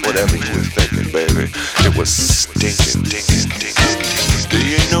 Whatever you were thinking, baby, it was stinking. There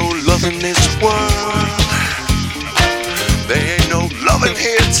ain't no love in this world. There ain't no love in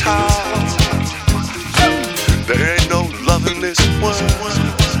here, Tom. There ain't no love in this world.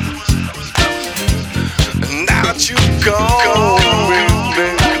 And now that you gone,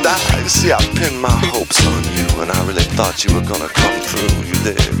 you see, I pinned my hopes on you, and I really thought you were gonna come through. You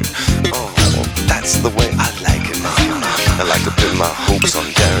did. Oh, that's the way I like it, mama. I like to pin my hopes on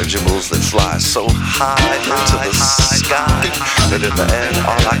dirigibles that fly so high into the sky that in the end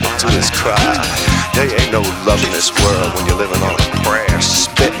all I can do is cry. There ain't no love in this world when you're living on a prayer,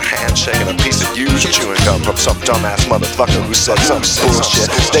 spitting, handshaking a piece of used chewing gum from some dumbass motherfucker who said some bullshit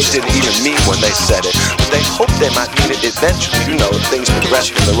they didn't even mean when they said it, but they hoped they might mean it eventually. You know, things progress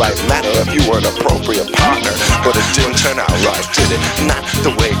in the right manner if you were an appropriate partner, but it didn't turn out right, did it? Not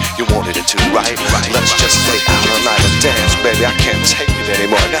the way you wanted it to, right? Let's just stay out all night and dance, baby. I can't take it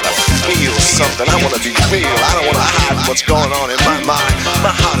anymore. I gotta feel something. I wanna be real. I don't wanna hide what's going on in my mind.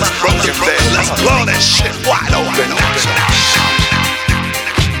 My heart is broken, baby. Let's blow this shit wide open.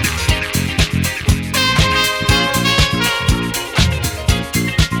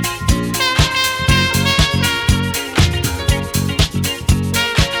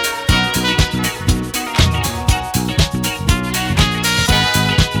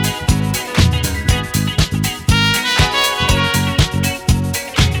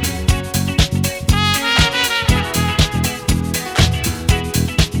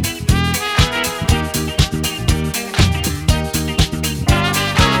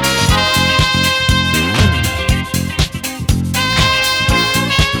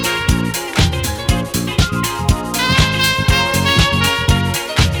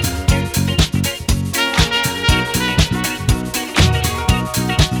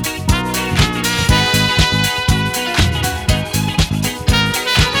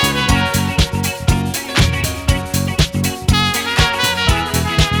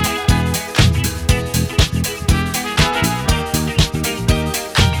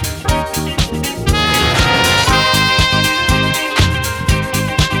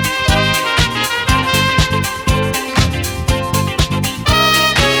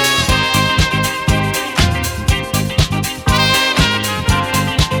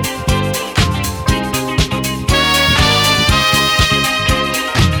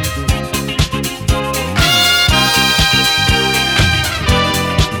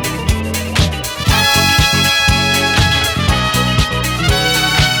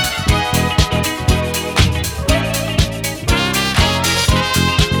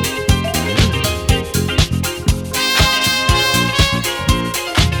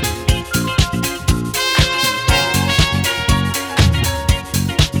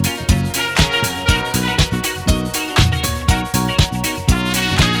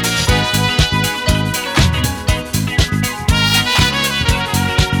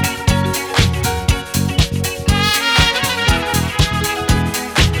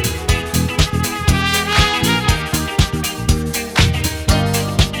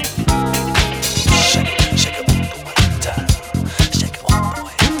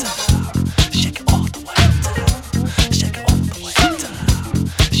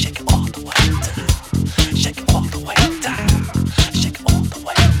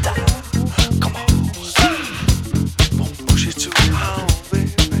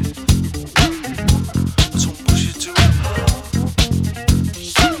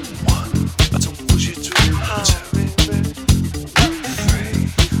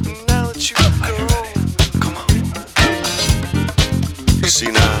 See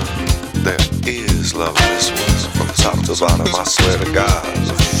now, there is love in this world. From top to bottom, I swear to God,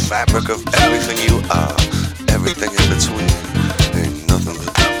 the fabric of everything you are, everything in between, ain't nothing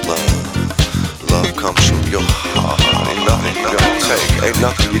but love. Love comes from your heart. Ain't nothing you're gonna take, ain't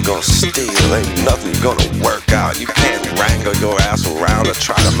nothing you're gonna steal, ain't nothing you're gonna work out. You can't wrangle your ass around or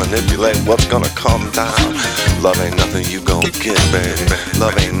try to manipulate what's gonna come down. Love ain't nothing you gonna get, baby.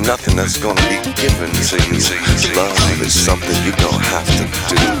 Love ain't nothing that's gonna be given to you. Love is something you gonna have to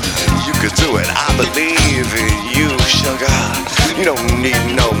do. You could do it, I believe in you, sugar. You don't need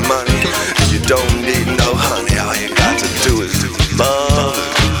no money, you don't need no honey. All you got to do is love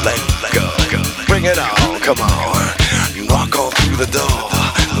and let go. Bring it on, come on. You walk on through the door,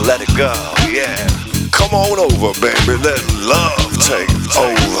 let it go, yeah. Come on over, baby, let love take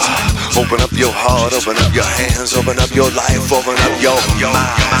over. Open up your heart, open up your hands, open up your life, open up your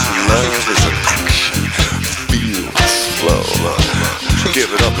mind. Love is an action, feel flow.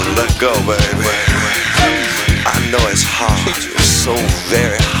 Give it up and let go, baby. I know it's hard, it's so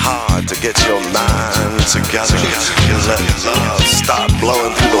very hard to get your mind together. Let love start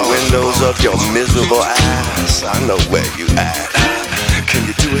blowing through the windows of your miserable ass. I know where you at. Can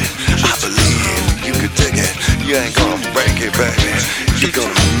you do it? I believe you could dig it. You ain't gonna break it, baby. You're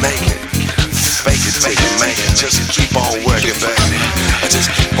gonna make it. Fake it till you make it. Just keep on working, baby.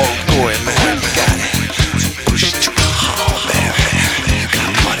 Just keep on going, man. You got it. Push too hard, baby. You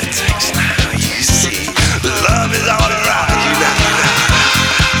got what it takes now. You see, love is all around you now.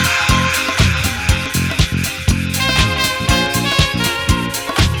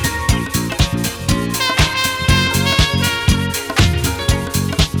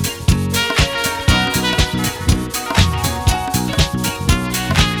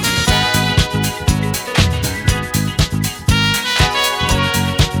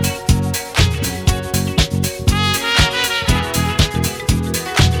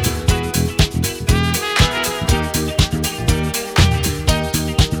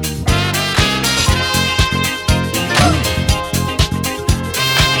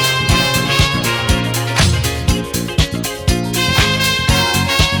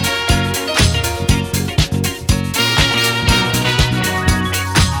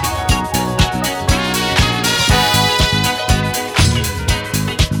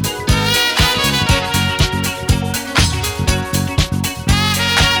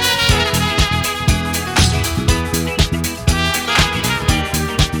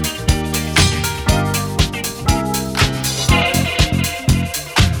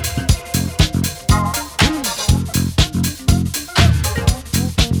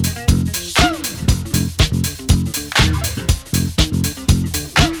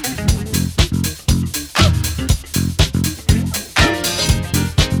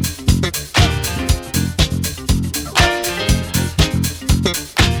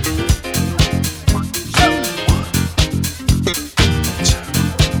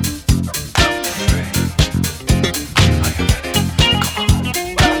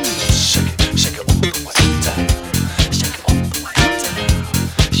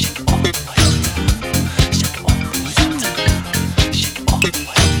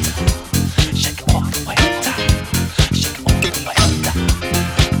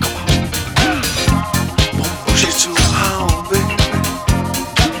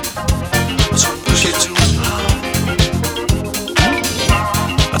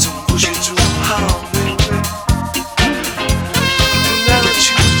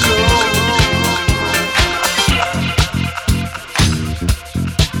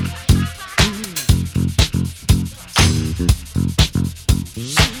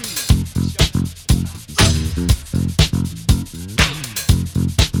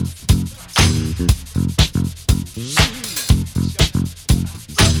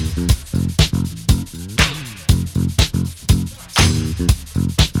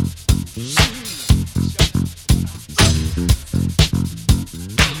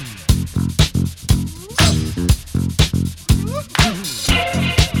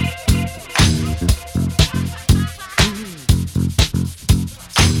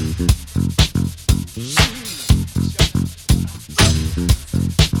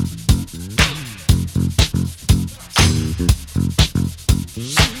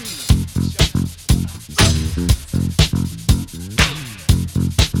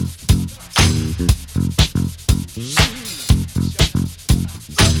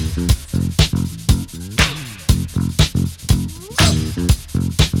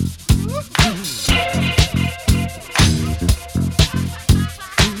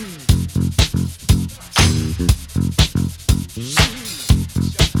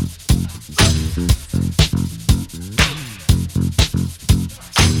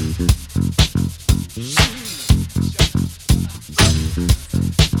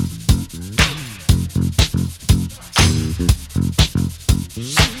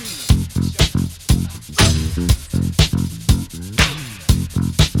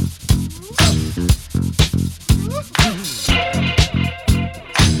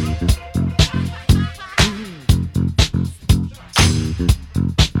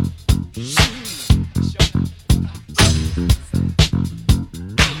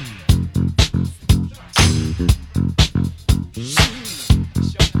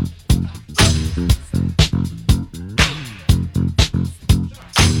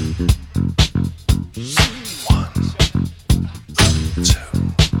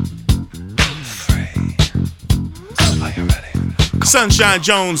 Sunshine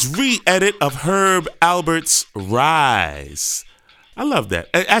Jones re-edit of Herb Alpert's Rise. I love that.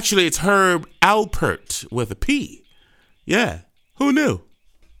 Actually, it's Herb Alpert with a P. Yeah, who knew?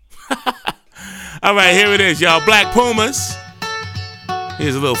 All right, here it is, y'all. Black Pumas.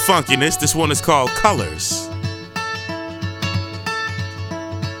 Here's a little funkiness. This one is called Colors.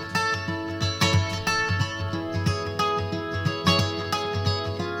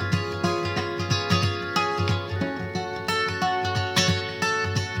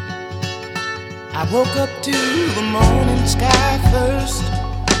 I woke up to the morning sky first,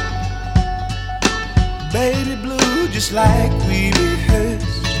 baby blue just like we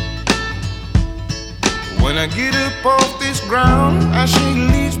rehearsed. When I get up off this ground, I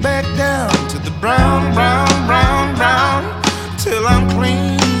shake leaves back down to the brown, brown, brown, brown, till I'm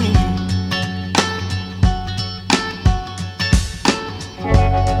clean.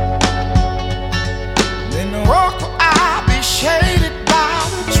 Then the walk I'll be shaded by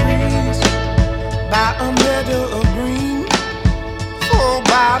the trees, by a meadow of green, for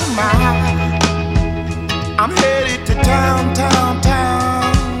about a mile. I'm headed to town, town,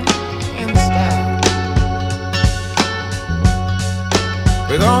 town, in style,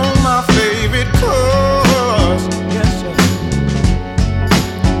 with all my favorite colors, yes sir,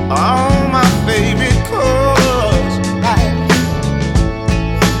 all my favorite colors, like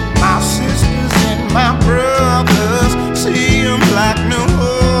my sisters and my brothers, see them like no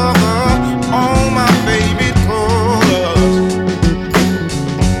other, all my favorite colors.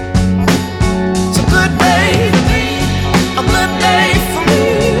 It's a good day to be, a good day for me,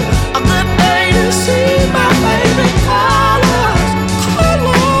 a good day to see my favorite colors,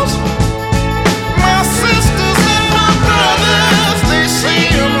 colors. My sisters and my brothers, they see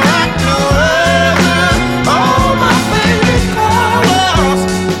them like no other, all my favorite colors.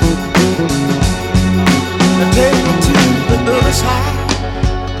 Now take me to the other side,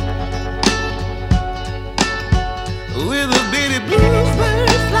 with a bitty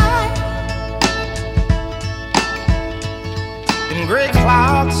bluebird fly, in gray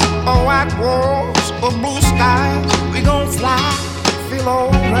clouds or white walls or blue skies, we gon' fly, feel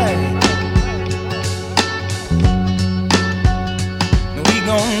alright. We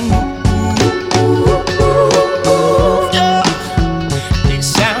gon' yeah. They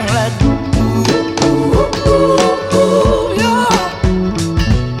sound like yeah.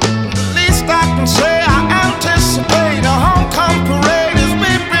 The least I can say, I anticipate a homecoming parade as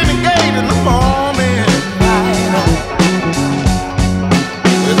we renegade in the morning light,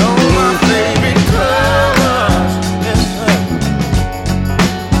 with all my favorite colors, yes sir,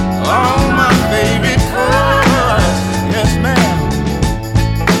 all my favorite colors, yes ma'am.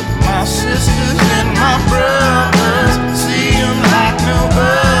 My sisters and my brothers, see them like no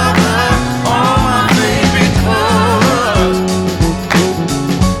other, all my favorite colors.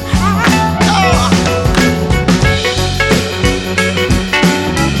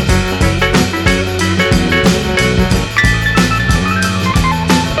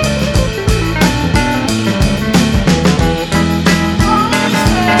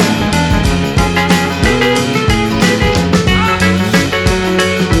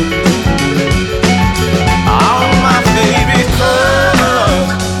 All my favorite colors,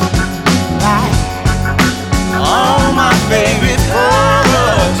 like all my favorite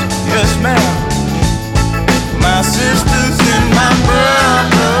colors, yes ma'am. My sisters and my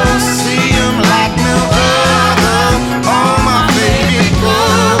brothers, see them like no other, all my favorite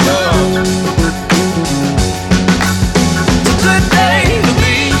colors. It's a good day to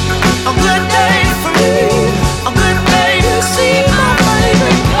be, a good day for me, a good day to see my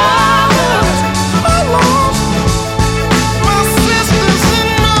favorite colors, colors. My sisters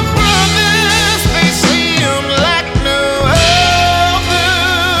and my brothers, they see them like no other,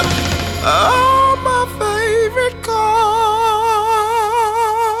 all my favorite colors.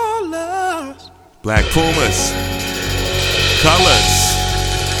 Black Pumas. Colors.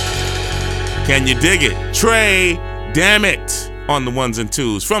 Can you dig it? TreDamit on the ones and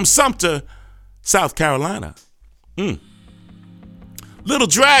twos from Sumter, South Carolina. Little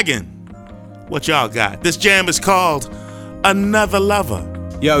Dragon. What y'all got? This jam is called Another Lover.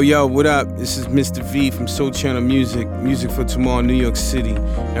 Yo, what up? This is Mr. V from Soul Channel Music, Music for Tomorrow, New York City.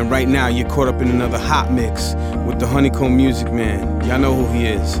 And right now, you're caught up in another hot mix with the Honeycomb Music Man. Y'all know who he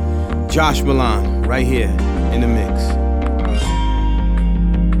is. Josh Milan, right here in the mix.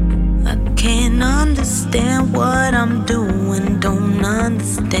 I can't understand what I'm doing, don't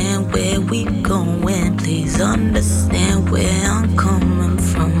understand where we going. Please understand where I'm coming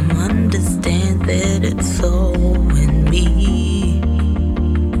from. Understand that it's all in me,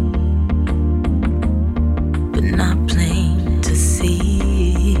 but not plain to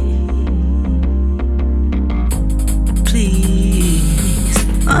see. Please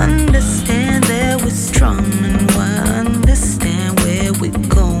understand that we're strong and why. Understand where we're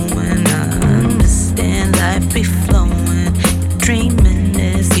going. I understand life be flowing. You're dreaming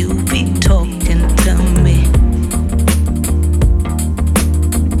as you be talking to me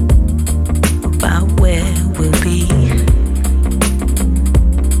about where we'll be.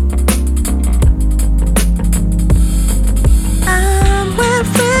 I'm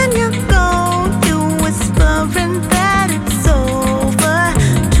wherever you go, you whispering that it's over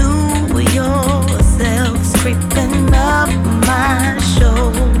to yourselves, creeping up my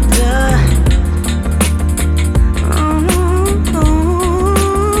shoulder.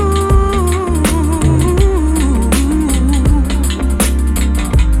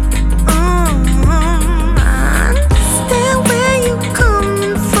 Understand where you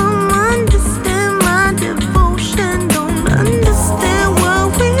coming from, understand my devotion, don't understand what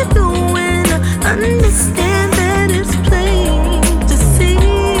we're doing, understand that it's plain to see,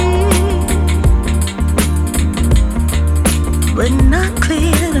 but not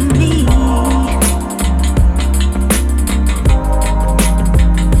clear to me.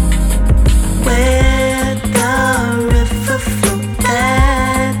 Where the river flows,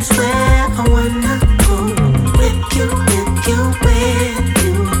 that's where I wanna go. With you, with you.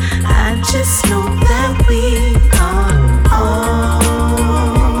 I just know that we are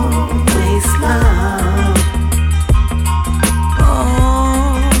always loved.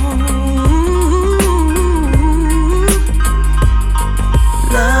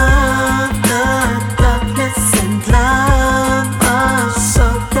 Love the darkness and love our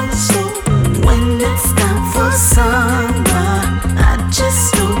sorrow. So when it's time for summer, I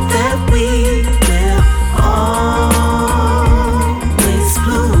just know that we will always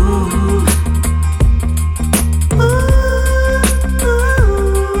bloom.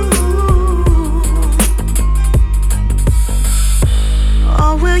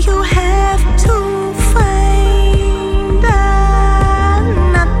 Or will you have to find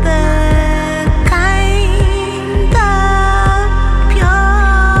another kind of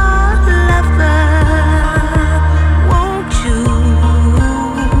pure lover? Won't you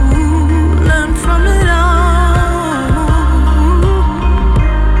learn from it all?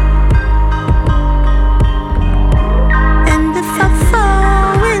 And if I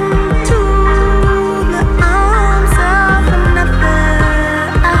fall into the arms of another,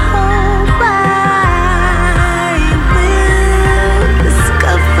 I hope I will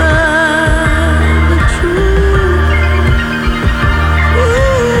discover the truth.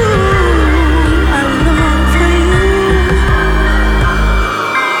 I long for you.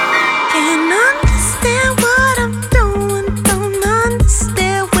 Can't understand what I'm doing, don't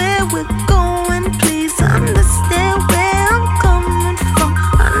understand where we're going. Please understand where I'm coming from.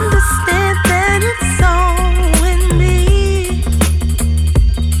 Understand that it's all in me,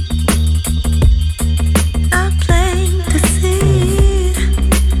 not plain to see.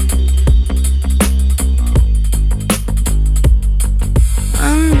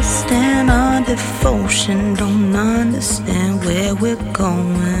 Understand our devotion, don't understand where we're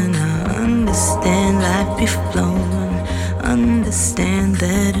going. I understand life be flowing, understand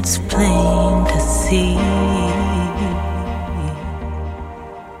that it's plain to see.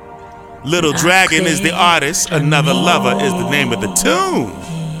 Little Dragon is the artist, Another Lover is the name of the tune.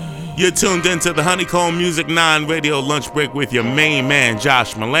 You're tuned into the Honeycomb Music 9 Radio Lunch Break with your main man,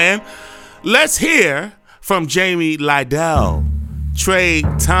 Josh Milan. Let's hear from Jamie Lydell. Trey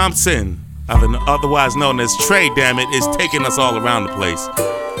Thompson, otherwise known as TreDamit, is taking us all around the place.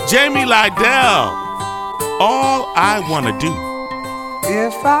 Jamie Lydell, All I Wanna Do.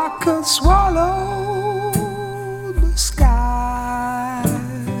 If I could swallow the sky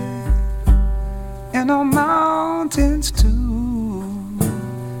and the mountains too,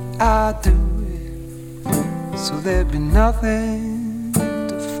 I'd do it so there'd be nothing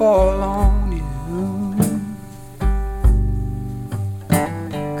to fall on you.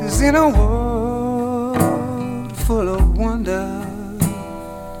 'Cause in a world full of wonder,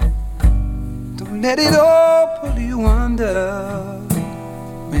 don't let it all pull you under.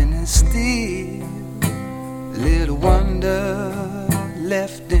 wonder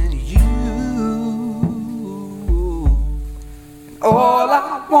left in you. And all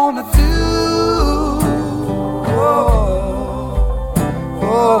I wanna do,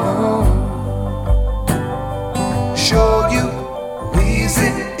 show you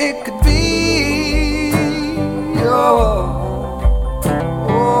reason it could be.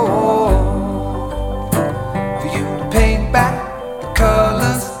 For you to paint back the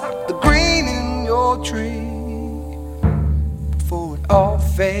colors, the green in your tree, before it all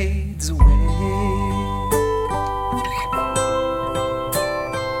fades away.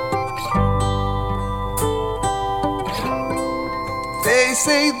 They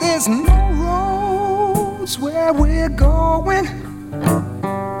say there's no roads where we're going.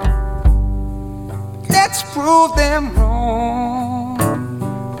 Let's prove them wrong.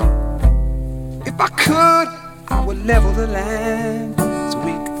 If I could, I would level the land so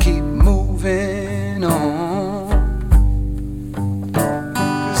we could keep moving on.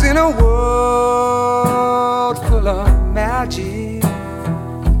 'Cause in a world full of magic,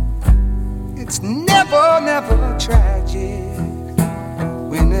 it's never, never tragic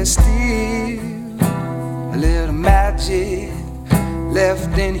when there's still a little magic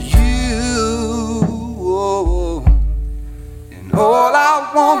left in you. And all I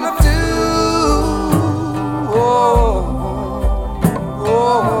wanna do,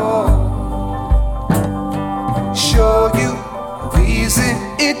 show you a reason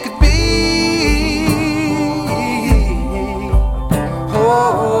it could be.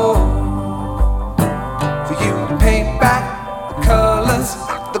 For you to paint back the colors,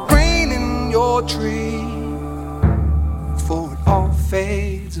 the green in your tree, before it all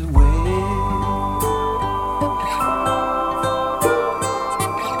fades away.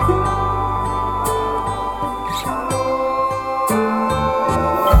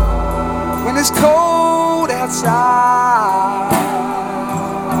 When it's cold outside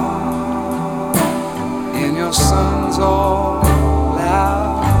and your sun's all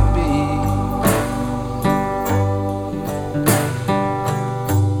out beam,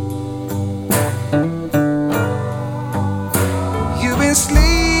 you've been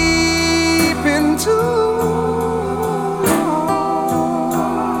sleeping too long,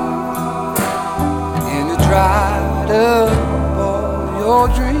 and it dried up all your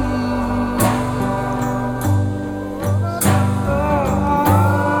dreams.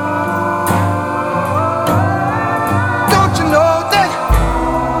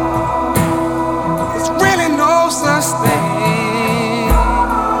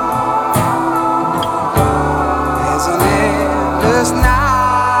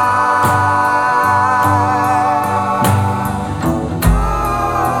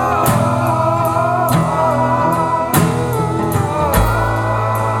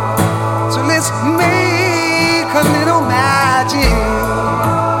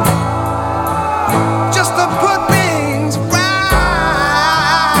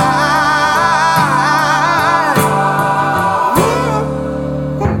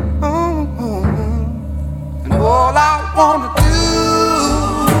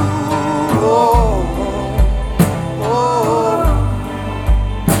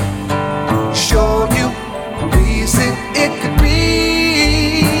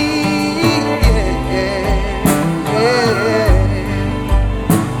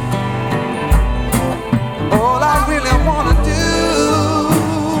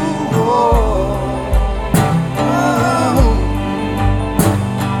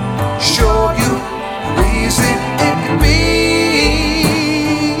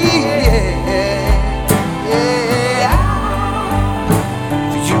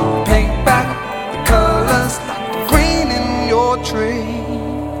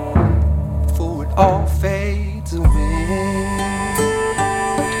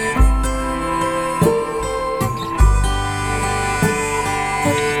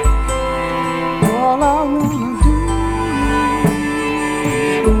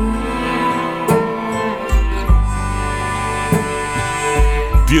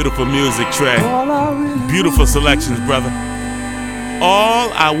 Beautiful music, Trey. Beautiful selections, brother.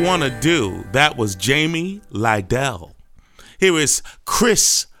 All I Wanna Do, that was Jamie Lydell. Here is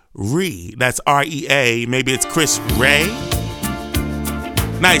Chris Ree, that's R-E-A, maybe it's Chris Ray.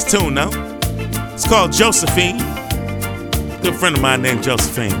 Nice tune, no? It's called Josephine. Good friend of mine named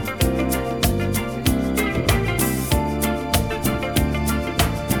Josephine.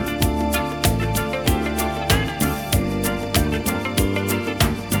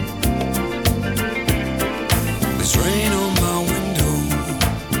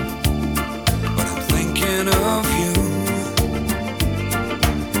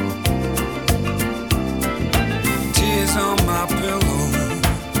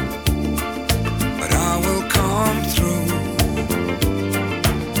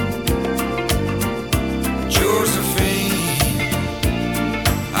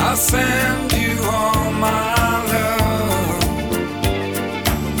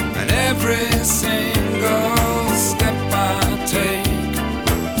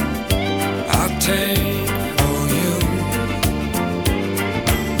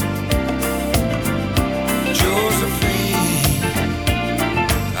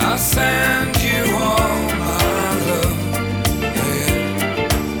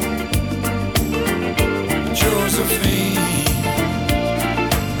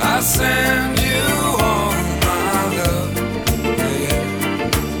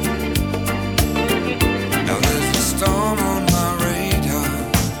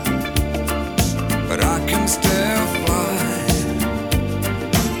 still fly.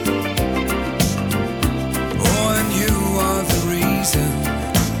 Oh, and you are the reason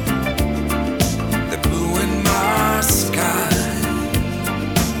the blue in my sky.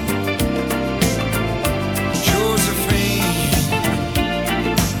 Josephine,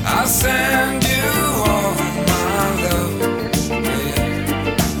 I send you all my love. Yeah.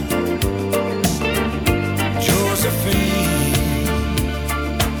 Josephine.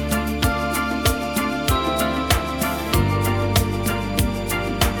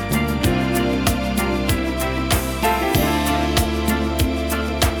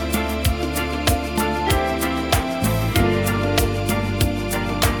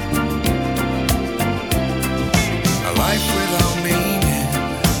 A life without meaning.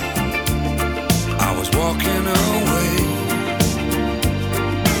 I was walking away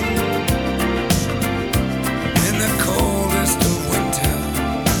in the coldest of winter.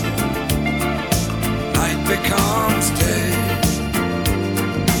 Night becomes day.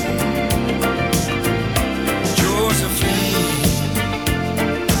 Josephine,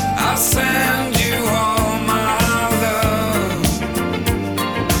 I send you all my love,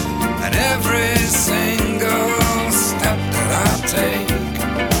 and every single step that I take,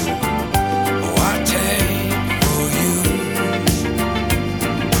 oh, I take for you.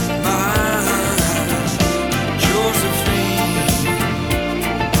 My Josephine,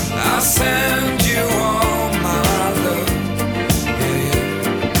 I send you all my love. Yeah, yeah.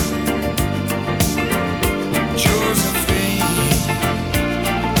 Josephine,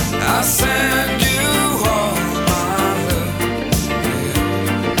 I send you all my love. Yeah.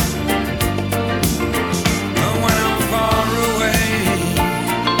 And when I'm far away,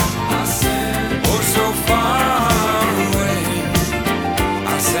 I send, oh, so far away,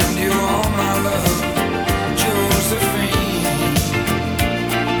 I send you all my love. Josephine,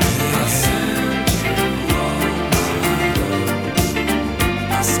 I send you all my love.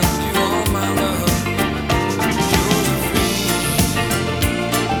 I send you all my love. Josephine,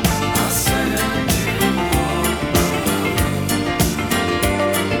 I send you all my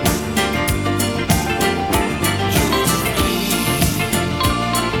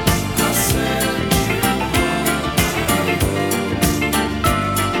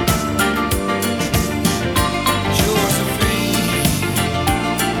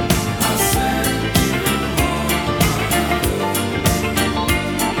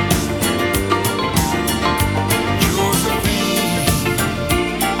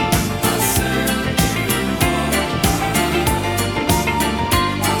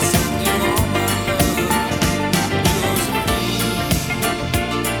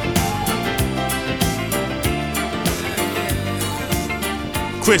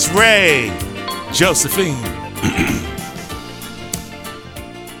Chris Ray, Josephine.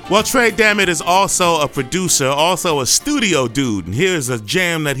 Well, TreDamit is also a producer, also a studio dude. And here's a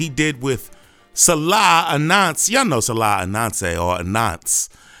jam that he did with Salah Anance. Y'all know Salah Anance or Anance.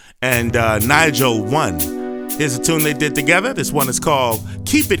 And Nigel One. Here's a tune they did together. This one is called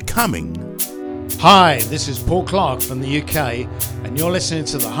Keep It Coming. Hi, this is Paul Clark from the UK, and you're listening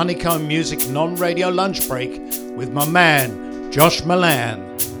to the Honeycomb Music Non-Radio Lunch Break with my man, Josh Milan.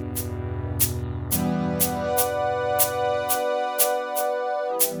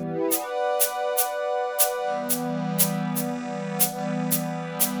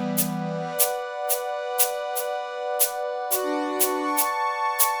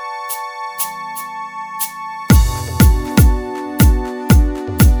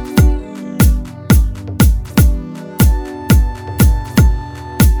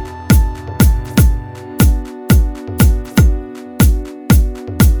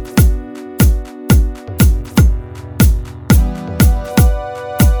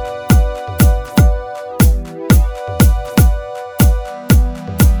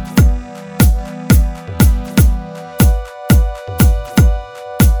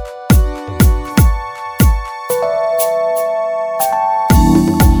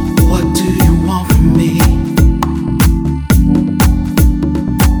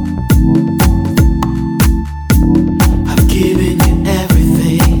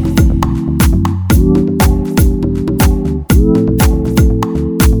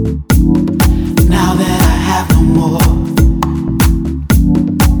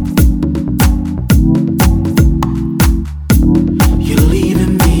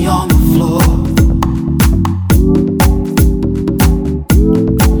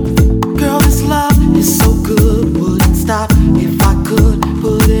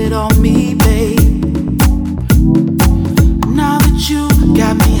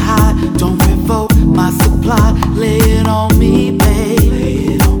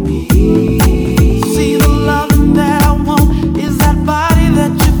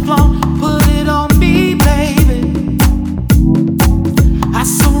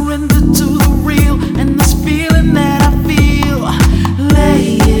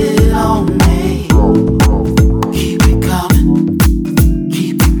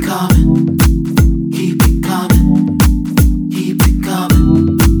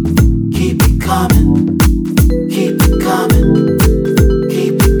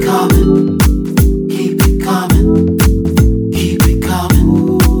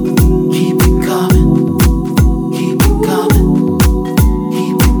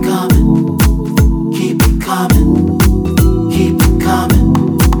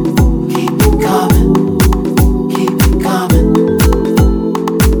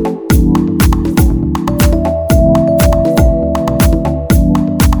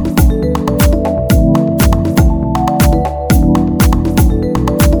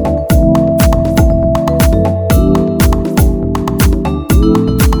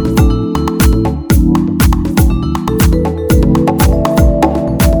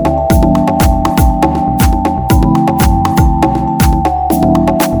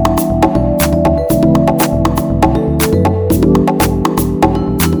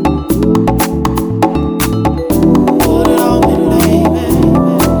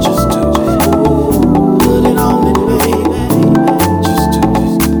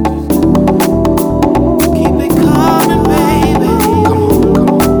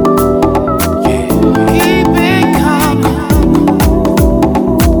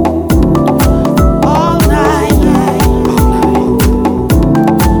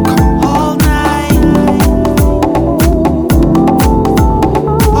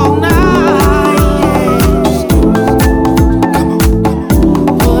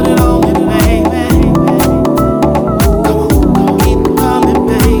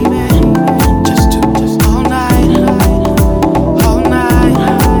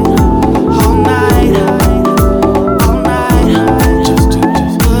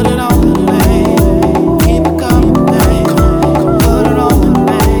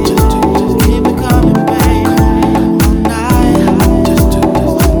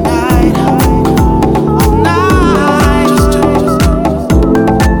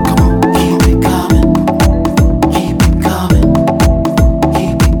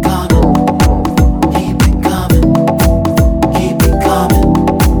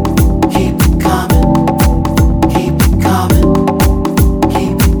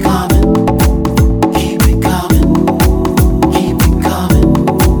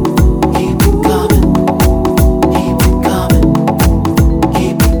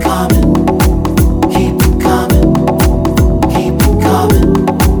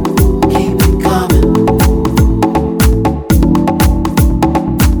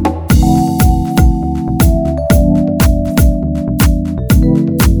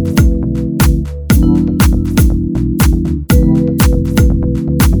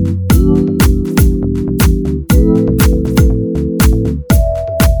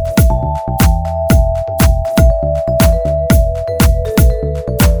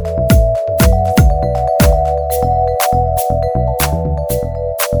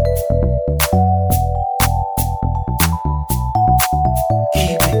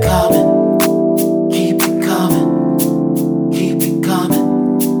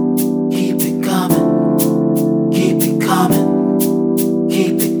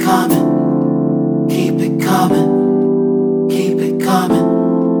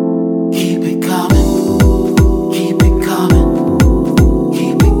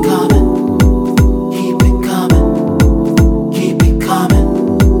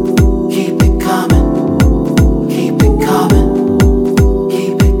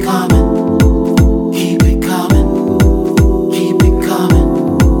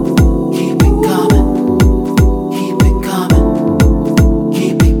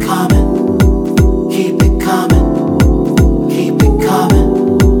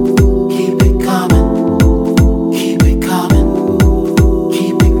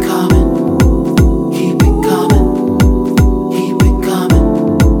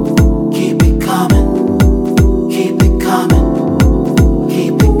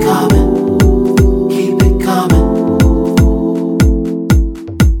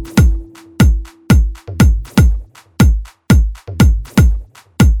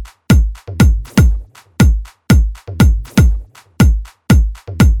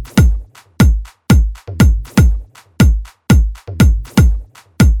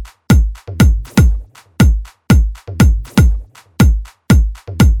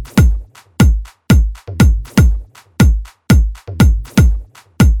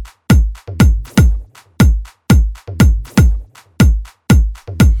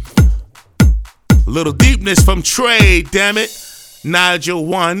 little deepness from TreDamit, Nigel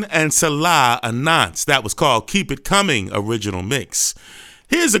One, and Salah Anance. That was called Keep It Coming original mix.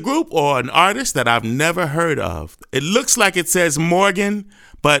 Here's a group or an artist that I've never heard of. It looks like it says Morgan,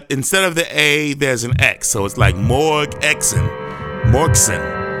 but instead of the A, there's an X. So it's like Morgxen.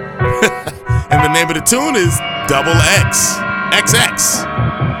 And the name of the tune is Double X. XX.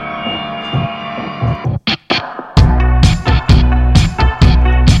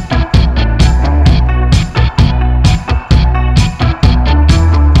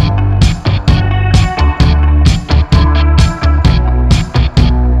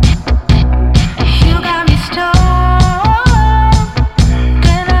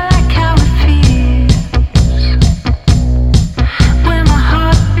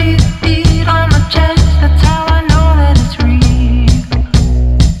 That's how I know that it's real.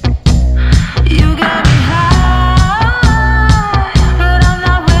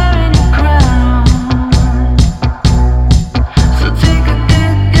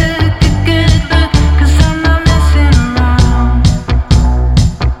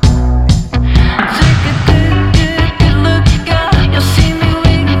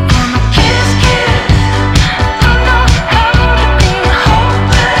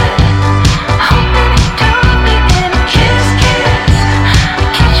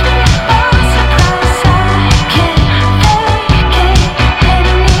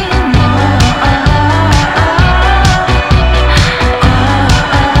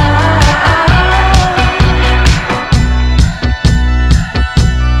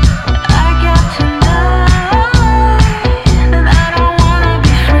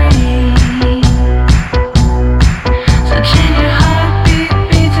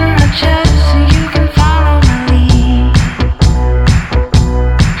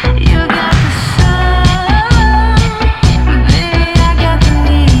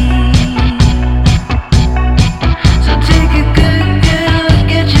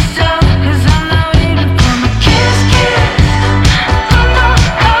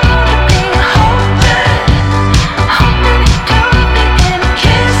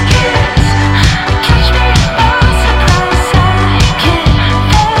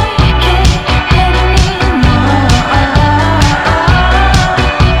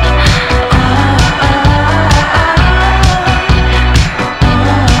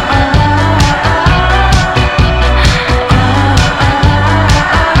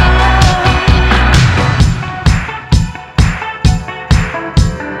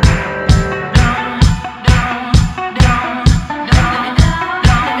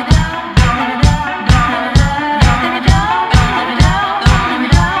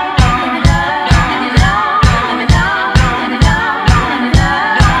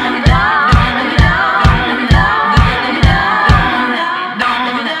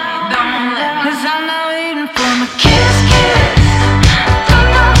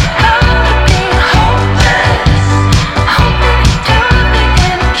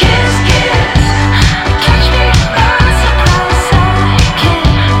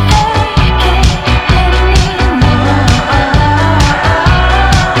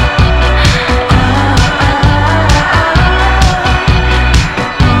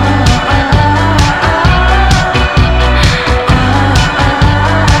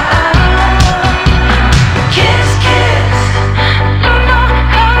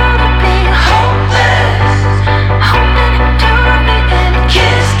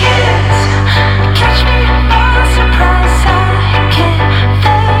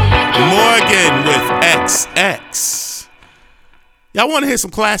 Y'all want to hear some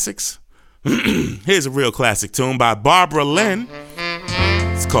classics? Here's a real classic tune by Barbara Lynn.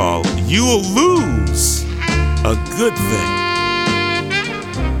 It's called You'll Lose a Good Thing.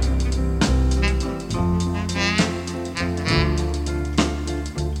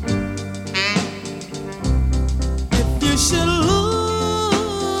 You should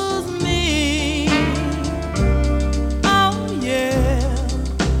lose me. Oh yeah,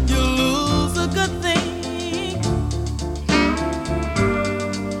 you lose a good thing.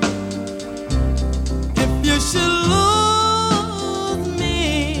 If you should lose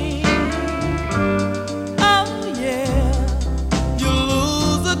me, oh yeah, you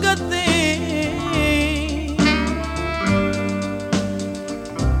lose a good thing.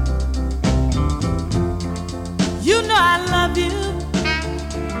 You know I love you,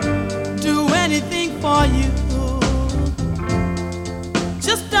 do anything for you.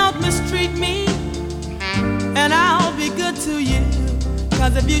 Just don't mistreat me, and I'll be good to you.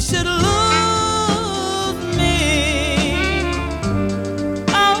 'Cause if you should lose me,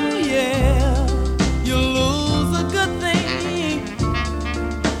 oh yeah, you'll lose a good thing.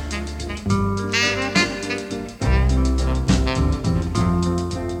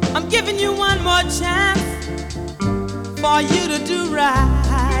 to do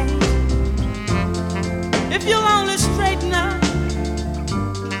right. If you'll only straighten up,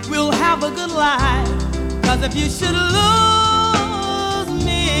 we'll have a good life. 'Cause if you should lose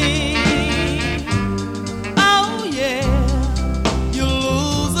me, oh yeah, you'll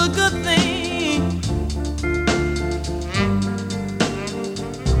lose a good thing.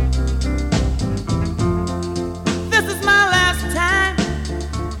 This is my last time,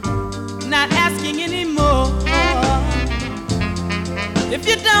 not asking anymore. If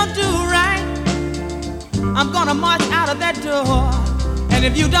you don't do right, I'm gonna march out of that door. And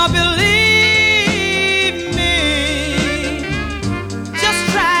if you don't believe me, just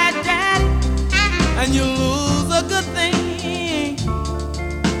try it, Daddy, and you'll lose a good thing.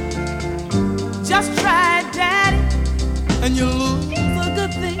 Just try it, Daddy, and you'll lose a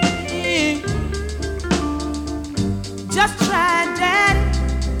good thing. Just try it, Daddy,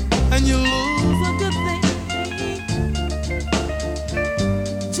 and you'll lose a good thing.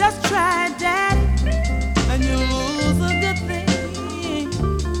 Just try it, Daddy, and you'll lose a good thing.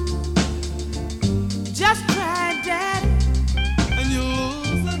 Just try it, Daddy, and you'll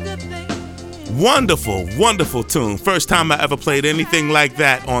lose a good thing. Wonderful, wonderful tune. First time I ever played anything like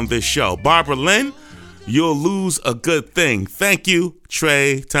that on this show. Barbara Lynn, You'll Lose a Good Thing. Thank you,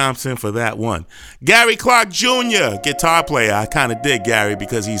 Trey Thompson, for that one. Gary Clark Jr., guitar player. I kind of dig Gary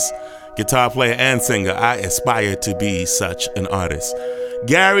because he's guitar player and singer. I aspire to be such an artist.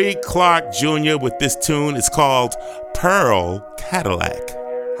 Gary Clark Jr. with this tune. It's called Pearl Cadillac.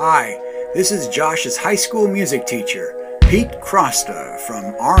 Hi, this is Josh's high school music teacher, Pete Crosta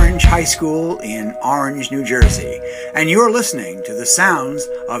from Orange High School in Orange, New Jersey, and you're listening to the sounds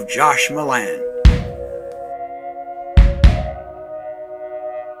of Josh Milan.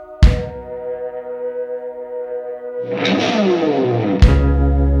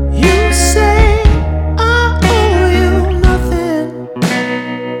 You say I owe you nothing.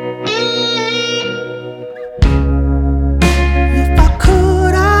 If I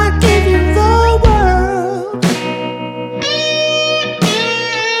could, I'd give you the world.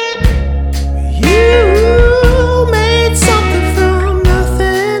 You made something from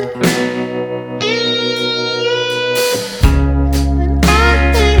nothing.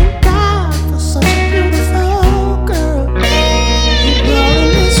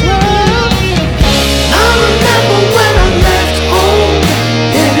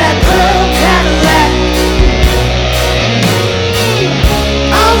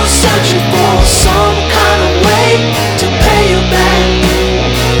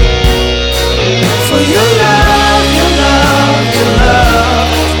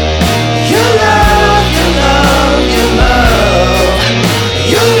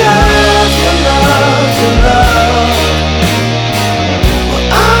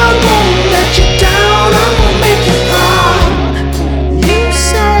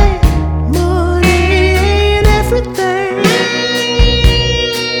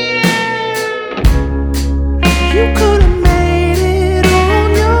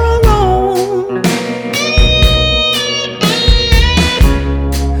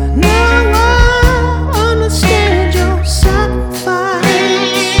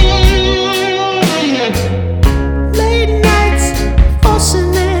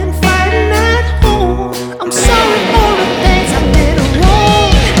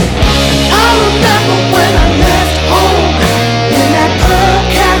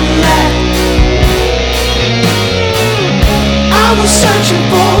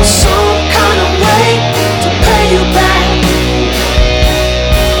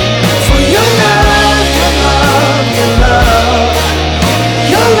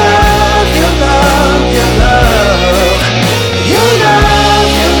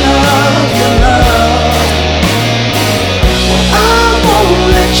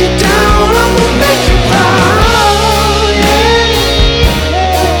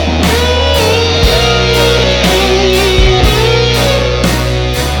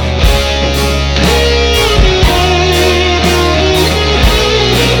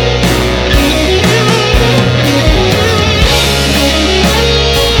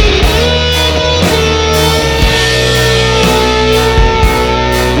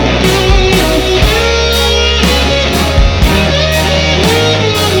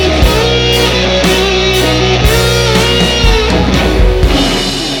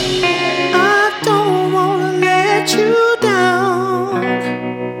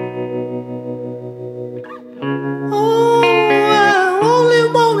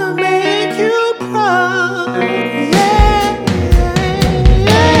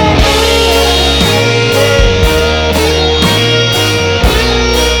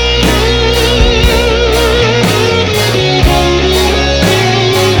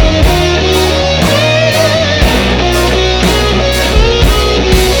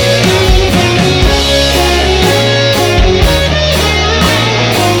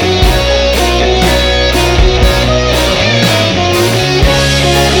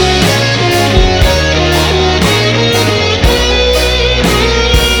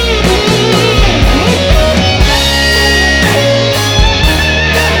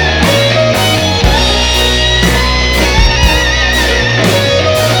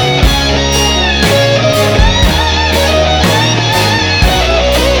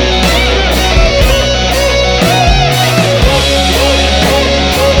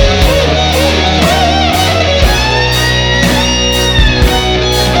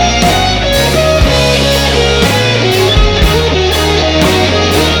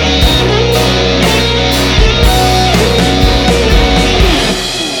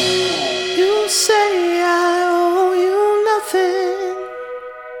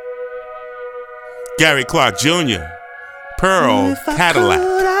 Gary Clark Jr., Pearl If I Cadillac.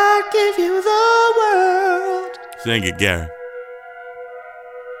 could, I'd give you the world. Sing it, Gary.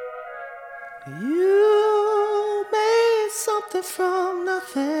 You made something from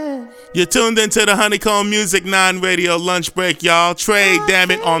nothing. You're tuned into the Honeycomb Music non-radio lunch break, y'all.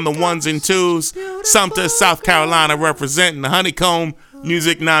 TreDamit on the ones and twos. Sumter, South Carolina, representing the Honeycomb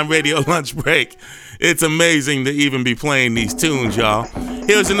Music non-radio lunch break. It's amazing to even be playing these tunes, y'all.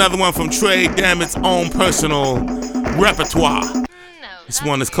 Here's another one from TreDamit's own personal repertoire. This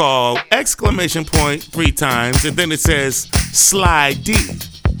one is called exclamation point 3 times, and then it says Slide D.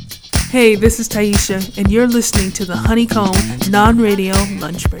 Hey, this is Taisha, and you're listening to the Honeycomb non-radio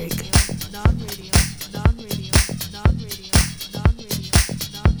lunch break.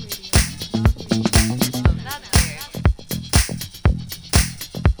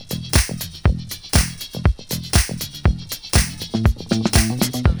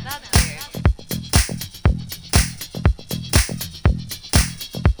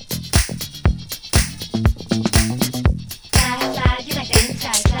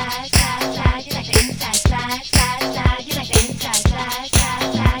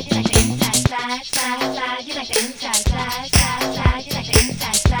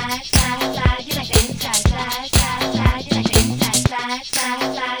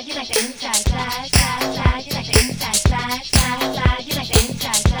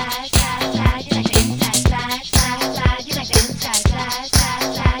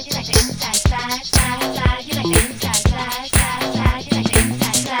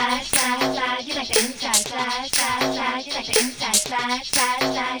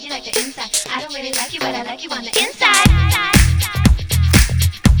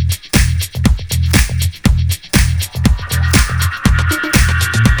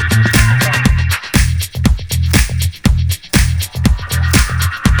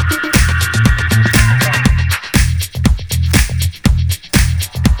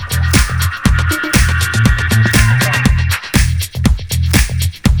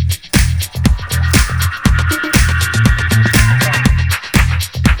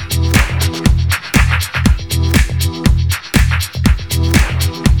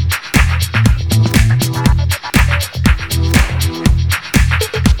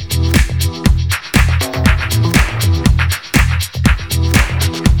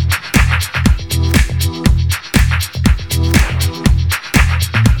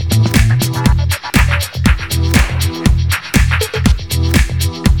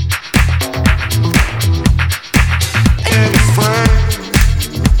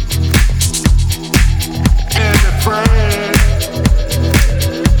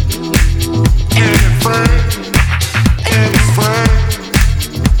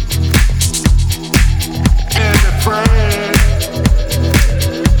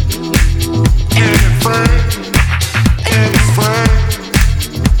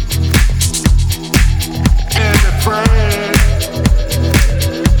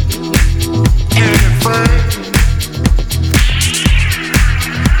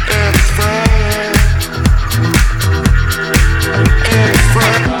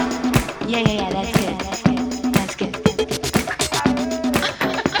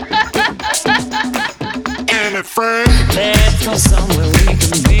 Let's go somewhere we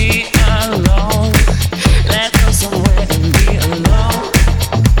can be alone. Let's go somewhere and be alone.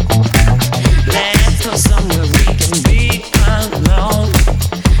 Let's go somewhere we can be alone.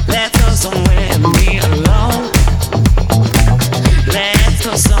 Let's go somewhere and be alone. Let's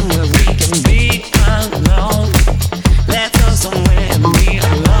go somewhere we can be alone. Let's go somewhere and be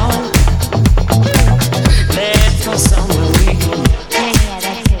alone. Let's go somewhere we can. Yeah,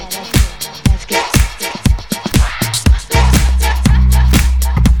 that's it. That's good.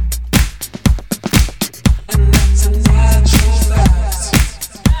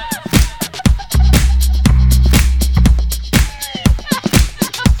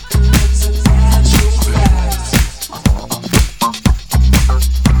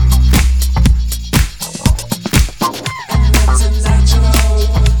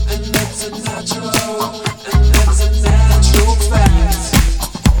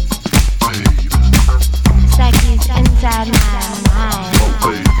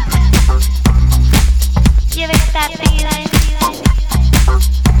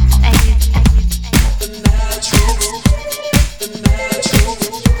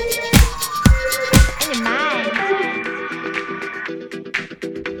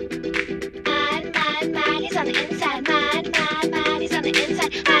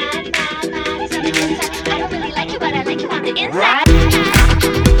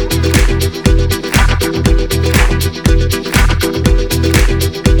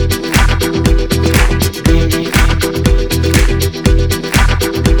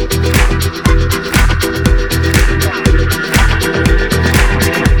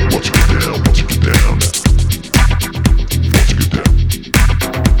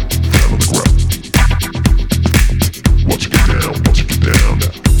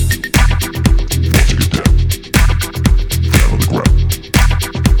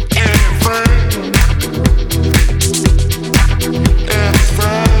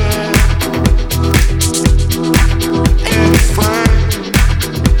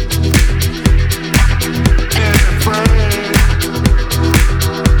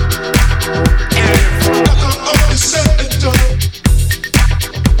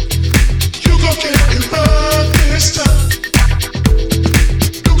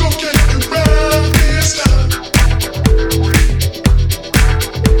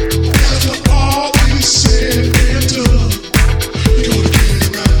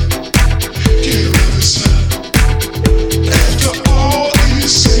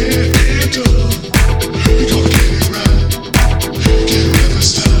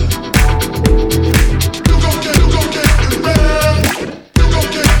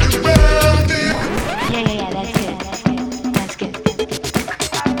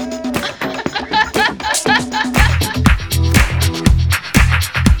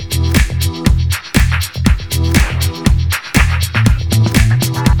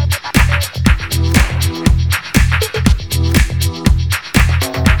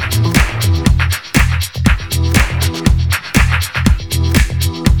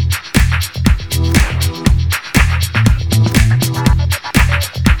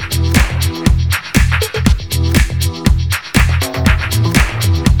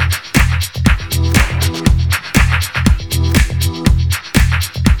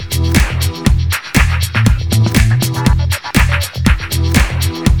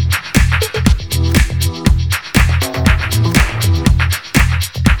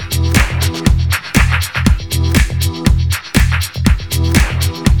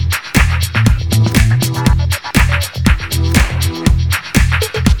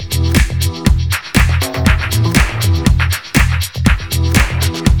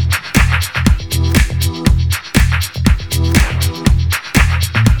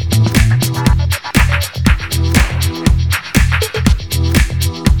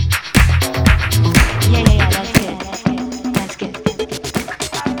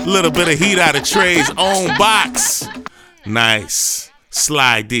 Little bit of heat out of Trey's own box. Nice.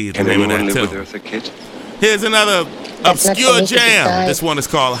 Sly D is the Can name of anyone that live with tune. Eartha Kitt? Here's another That's not for obscure me to jam. decide. This one is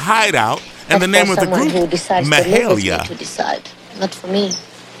called Hideout. And the That's name for of the someone group, who decides to live with me Mahalia. to decide, not for me.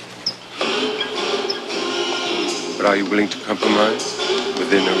 But are you willing to compromise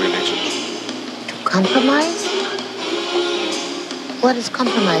within a relationship? Compromise? What is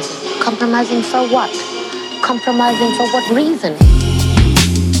compromising? Compromising for what? Compromising for what reason?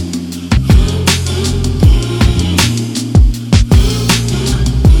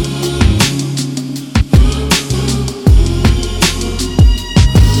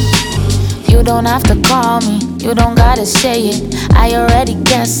 You don't have to call me, you don't gotta say it. I already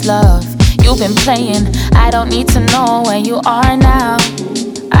guess, love. You've been playing, I don't need to know where you are now.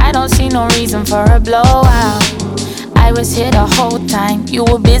 I don't see no reason for a blowout. I was here the whole time, you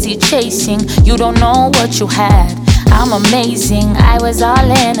were busy chasing. You don't know what you had, I'm amazing. I was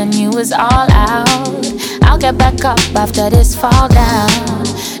all in and you was all out. I'll get back up after this fall down.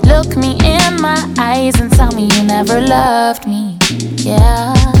 Look me in my eyes and tell me you never loved me,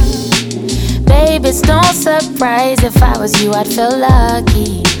 yeah. Babe, it's no surprise if I was you, I'd feel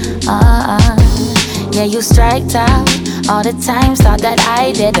lucky. Yeah, you striked out all the times, thought that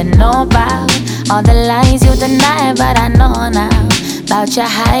I didn't know about all the lies you deny, but I know now about your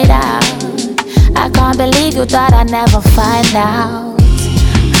hideout. I can't believe you thought I'd never find out.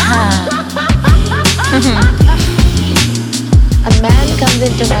 A man comes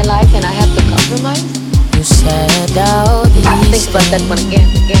into my life and I have to compromise? You said all these Think about that one again.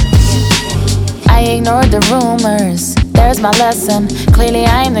 I ignored the rumors, there's my lesson. Clearly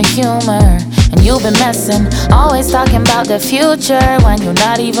I'm the humor, and you've been messing. Always talking about the future when you're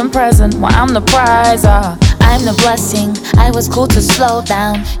not even present. Well, I'm the prize, I'm the blessing. I was cool to slow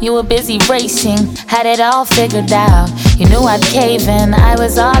down, you were busy racing. Had it all figured out, you knew I'd cave in. I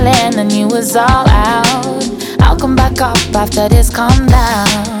was all in and you was all out. I'll come back up after this, calm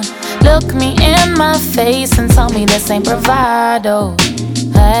down. Look me in my face and tell me this ain't bravado.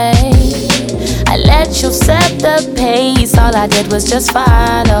 Hey, I let you set the pace, all I did was just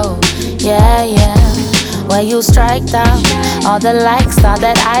follow. Yeah, yeah, where you striked out all the likes, thought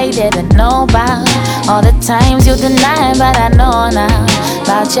that I didn't know about all the times you denied, but I know now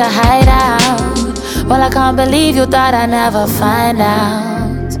about your hideout. Well, I can't believe you thought I'd never find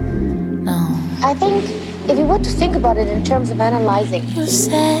out. No, I think if you were to think about it in terms of analyzing, you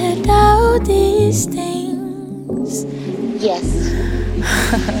said all these things. Yes.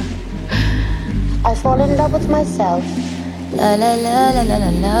 I fall in love with myself. La la la la la la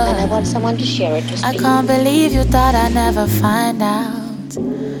la. And I want someone to share it with me. I can't believe you thought I'd never find out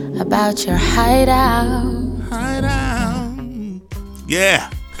about your hideout. Hideout. Yeah.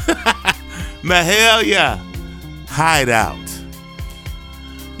 Mahalia. Hideout.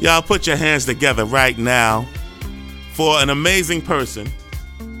 Y'all put your hands together right now for an amazing person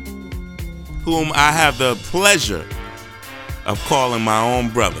whom I have the pleasure of calling my own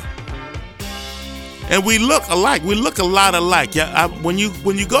brother. And we look alike. We look a lot alike. Yeah, when you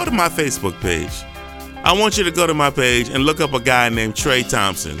go to my Facebook page, I want you to go to my page and look up a guy named Trey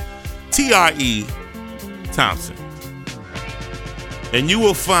Thompson, T-R-E Thompson, and you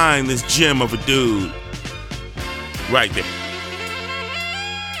will find this gem of a dude right there.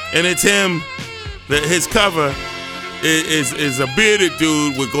 And it's him. His cover is a bearded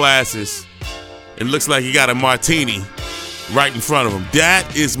dude with glasses. It looks like he got a martini right in front of him.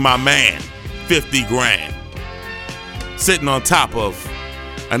 That is my man. 50 grand sitting on top of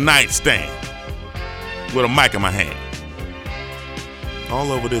a nightstand with a mic in my hand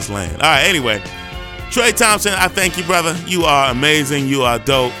all over this land. All right, anyway, Trey Thompson, I thank you, brother. You are amazing. You are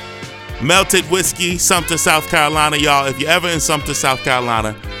dope. Melted Whiskey, Sumter, South Carolina. Y'all, if you're ever in Sumter, South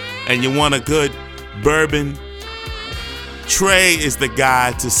Carolina and you want a good bourbon, Trey is the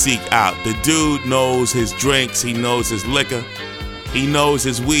guy to seek out. The dude knows his drinks. He knows his liquor. He knows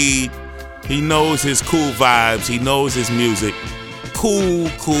his weed. He knows his cool vibes. He knows his music. Cool,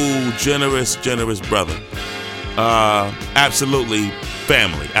 generous brother. Absolutely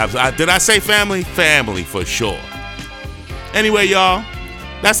family. Did I say family? Family for sure. Anyway, y'all,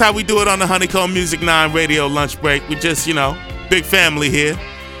 that's how we do it on the Honeycomb Music 9 Radio Lunch Break. We just, big family here.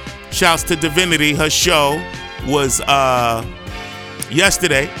 Shouts to Divinity. Her show was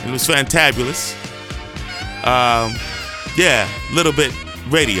yesterday. It was fantabulous. Yeah, little bit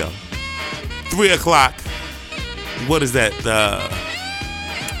radio. 3 o'clock. What is that?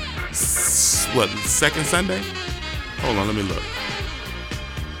 Second Sunday? Hold on, let me look.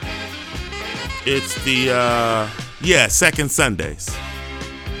 It's the second Sundays.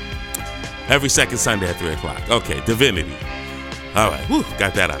 Every second Sunday at 3 o'clock. Okay, Divinity. All right, whew,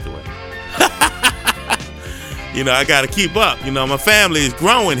 got that out the way. You know, I got to keep up. You know, my family is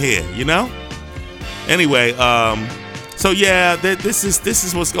growing here, you know? Anyway, so yeah, this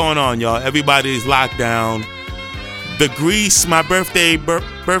is what's going on, y'all. Everybody's locked down. The Greece, my birthday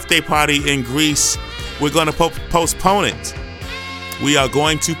party in Greece, we're going to postpone it. We are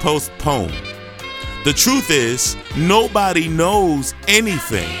going to postpone. The truth is, nobody knows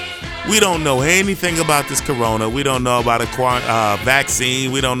anything. We don't know anything about this corona. We don't know about a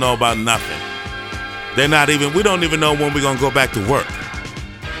vaccine. We don't know about nothing. We don't even know when we're going to go back to work.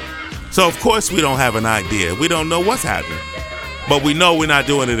 So, of course, we don't have an idea. We don't know what's happening. But we know we're not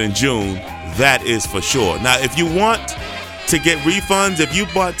doing it in June. That is for sure. Now, if you want to get refunds, if you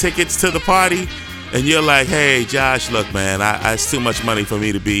bought tickets to the party and you're like, hey, Josh, look, man, it's too much money for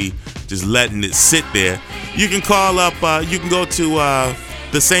me to be just letting it sit there, you can call up, you can go to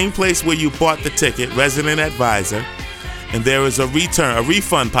the same place where you bought the ticket, Resident Advisor, and there is a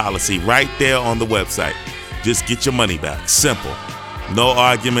refund policy right there on the website. Just get your money back. Simple. No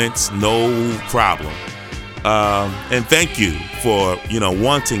arguments, no problem. And thank you for,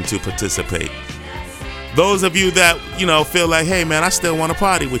 wanting to participate. Those of you that, feel like, hey, man, I still want to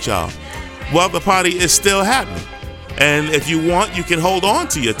party with y'all. Well, the party is still happening. And if you want, you can hold on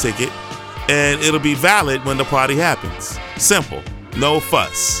to your ticket and it'll be valid when the party happens. Simple. No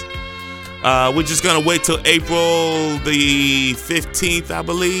fuss. We're just going to wait till April the 15th, I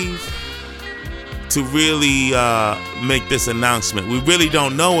believe, to really make this announcement. We really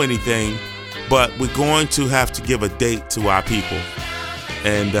don't know anything, but we're going to have to give a date to our people.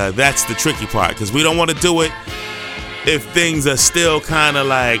 And that's the tricky part, because we don't want to do it if things are still kind of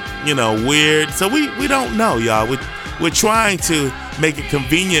like, weird. So we don't know, y'all. We're trying to make it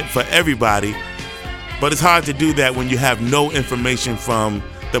convenient for everybody, but it's hard to do that when you have no information from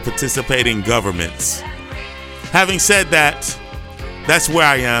the participating governments. Having said that, that's where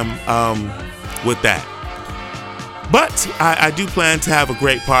I am with that. But I do plan to have a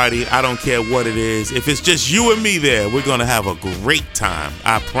great party. I don't care what it is. If it's just you and me there, we're going to have a great time.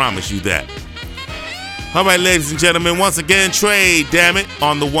 I promise you that. All right, ladies and gentlemen, once again, TreDamit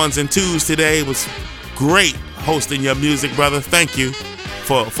on the ones and twos today. It was great hosting your music, brother. Thank you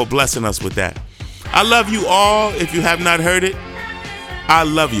for blessing us with that. I love you all. If you have not heard it, I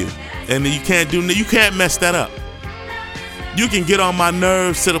love you. And you can't mess that up. You can get on my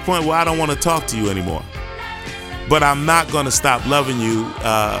nerves to the point where I don't want to talk to you anymore. But I'm not going to stop loving you.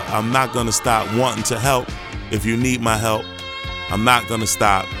 I'm not going to stop wanting to help if you need my help. I'm not going to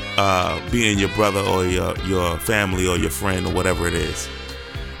stop being your brother or your family or your friend or whatever it is.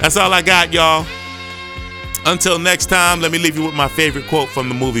 That's all I got, y'all. Until next time, let me leave you with my favorite quote from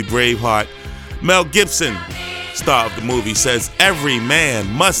the movie Braveheart. Mel Gibson, star of the movie, says, "Every man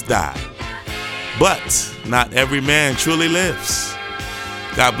must die, but not every man truly lives."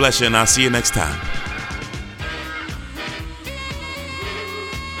 God bless you, and I'll see you next time.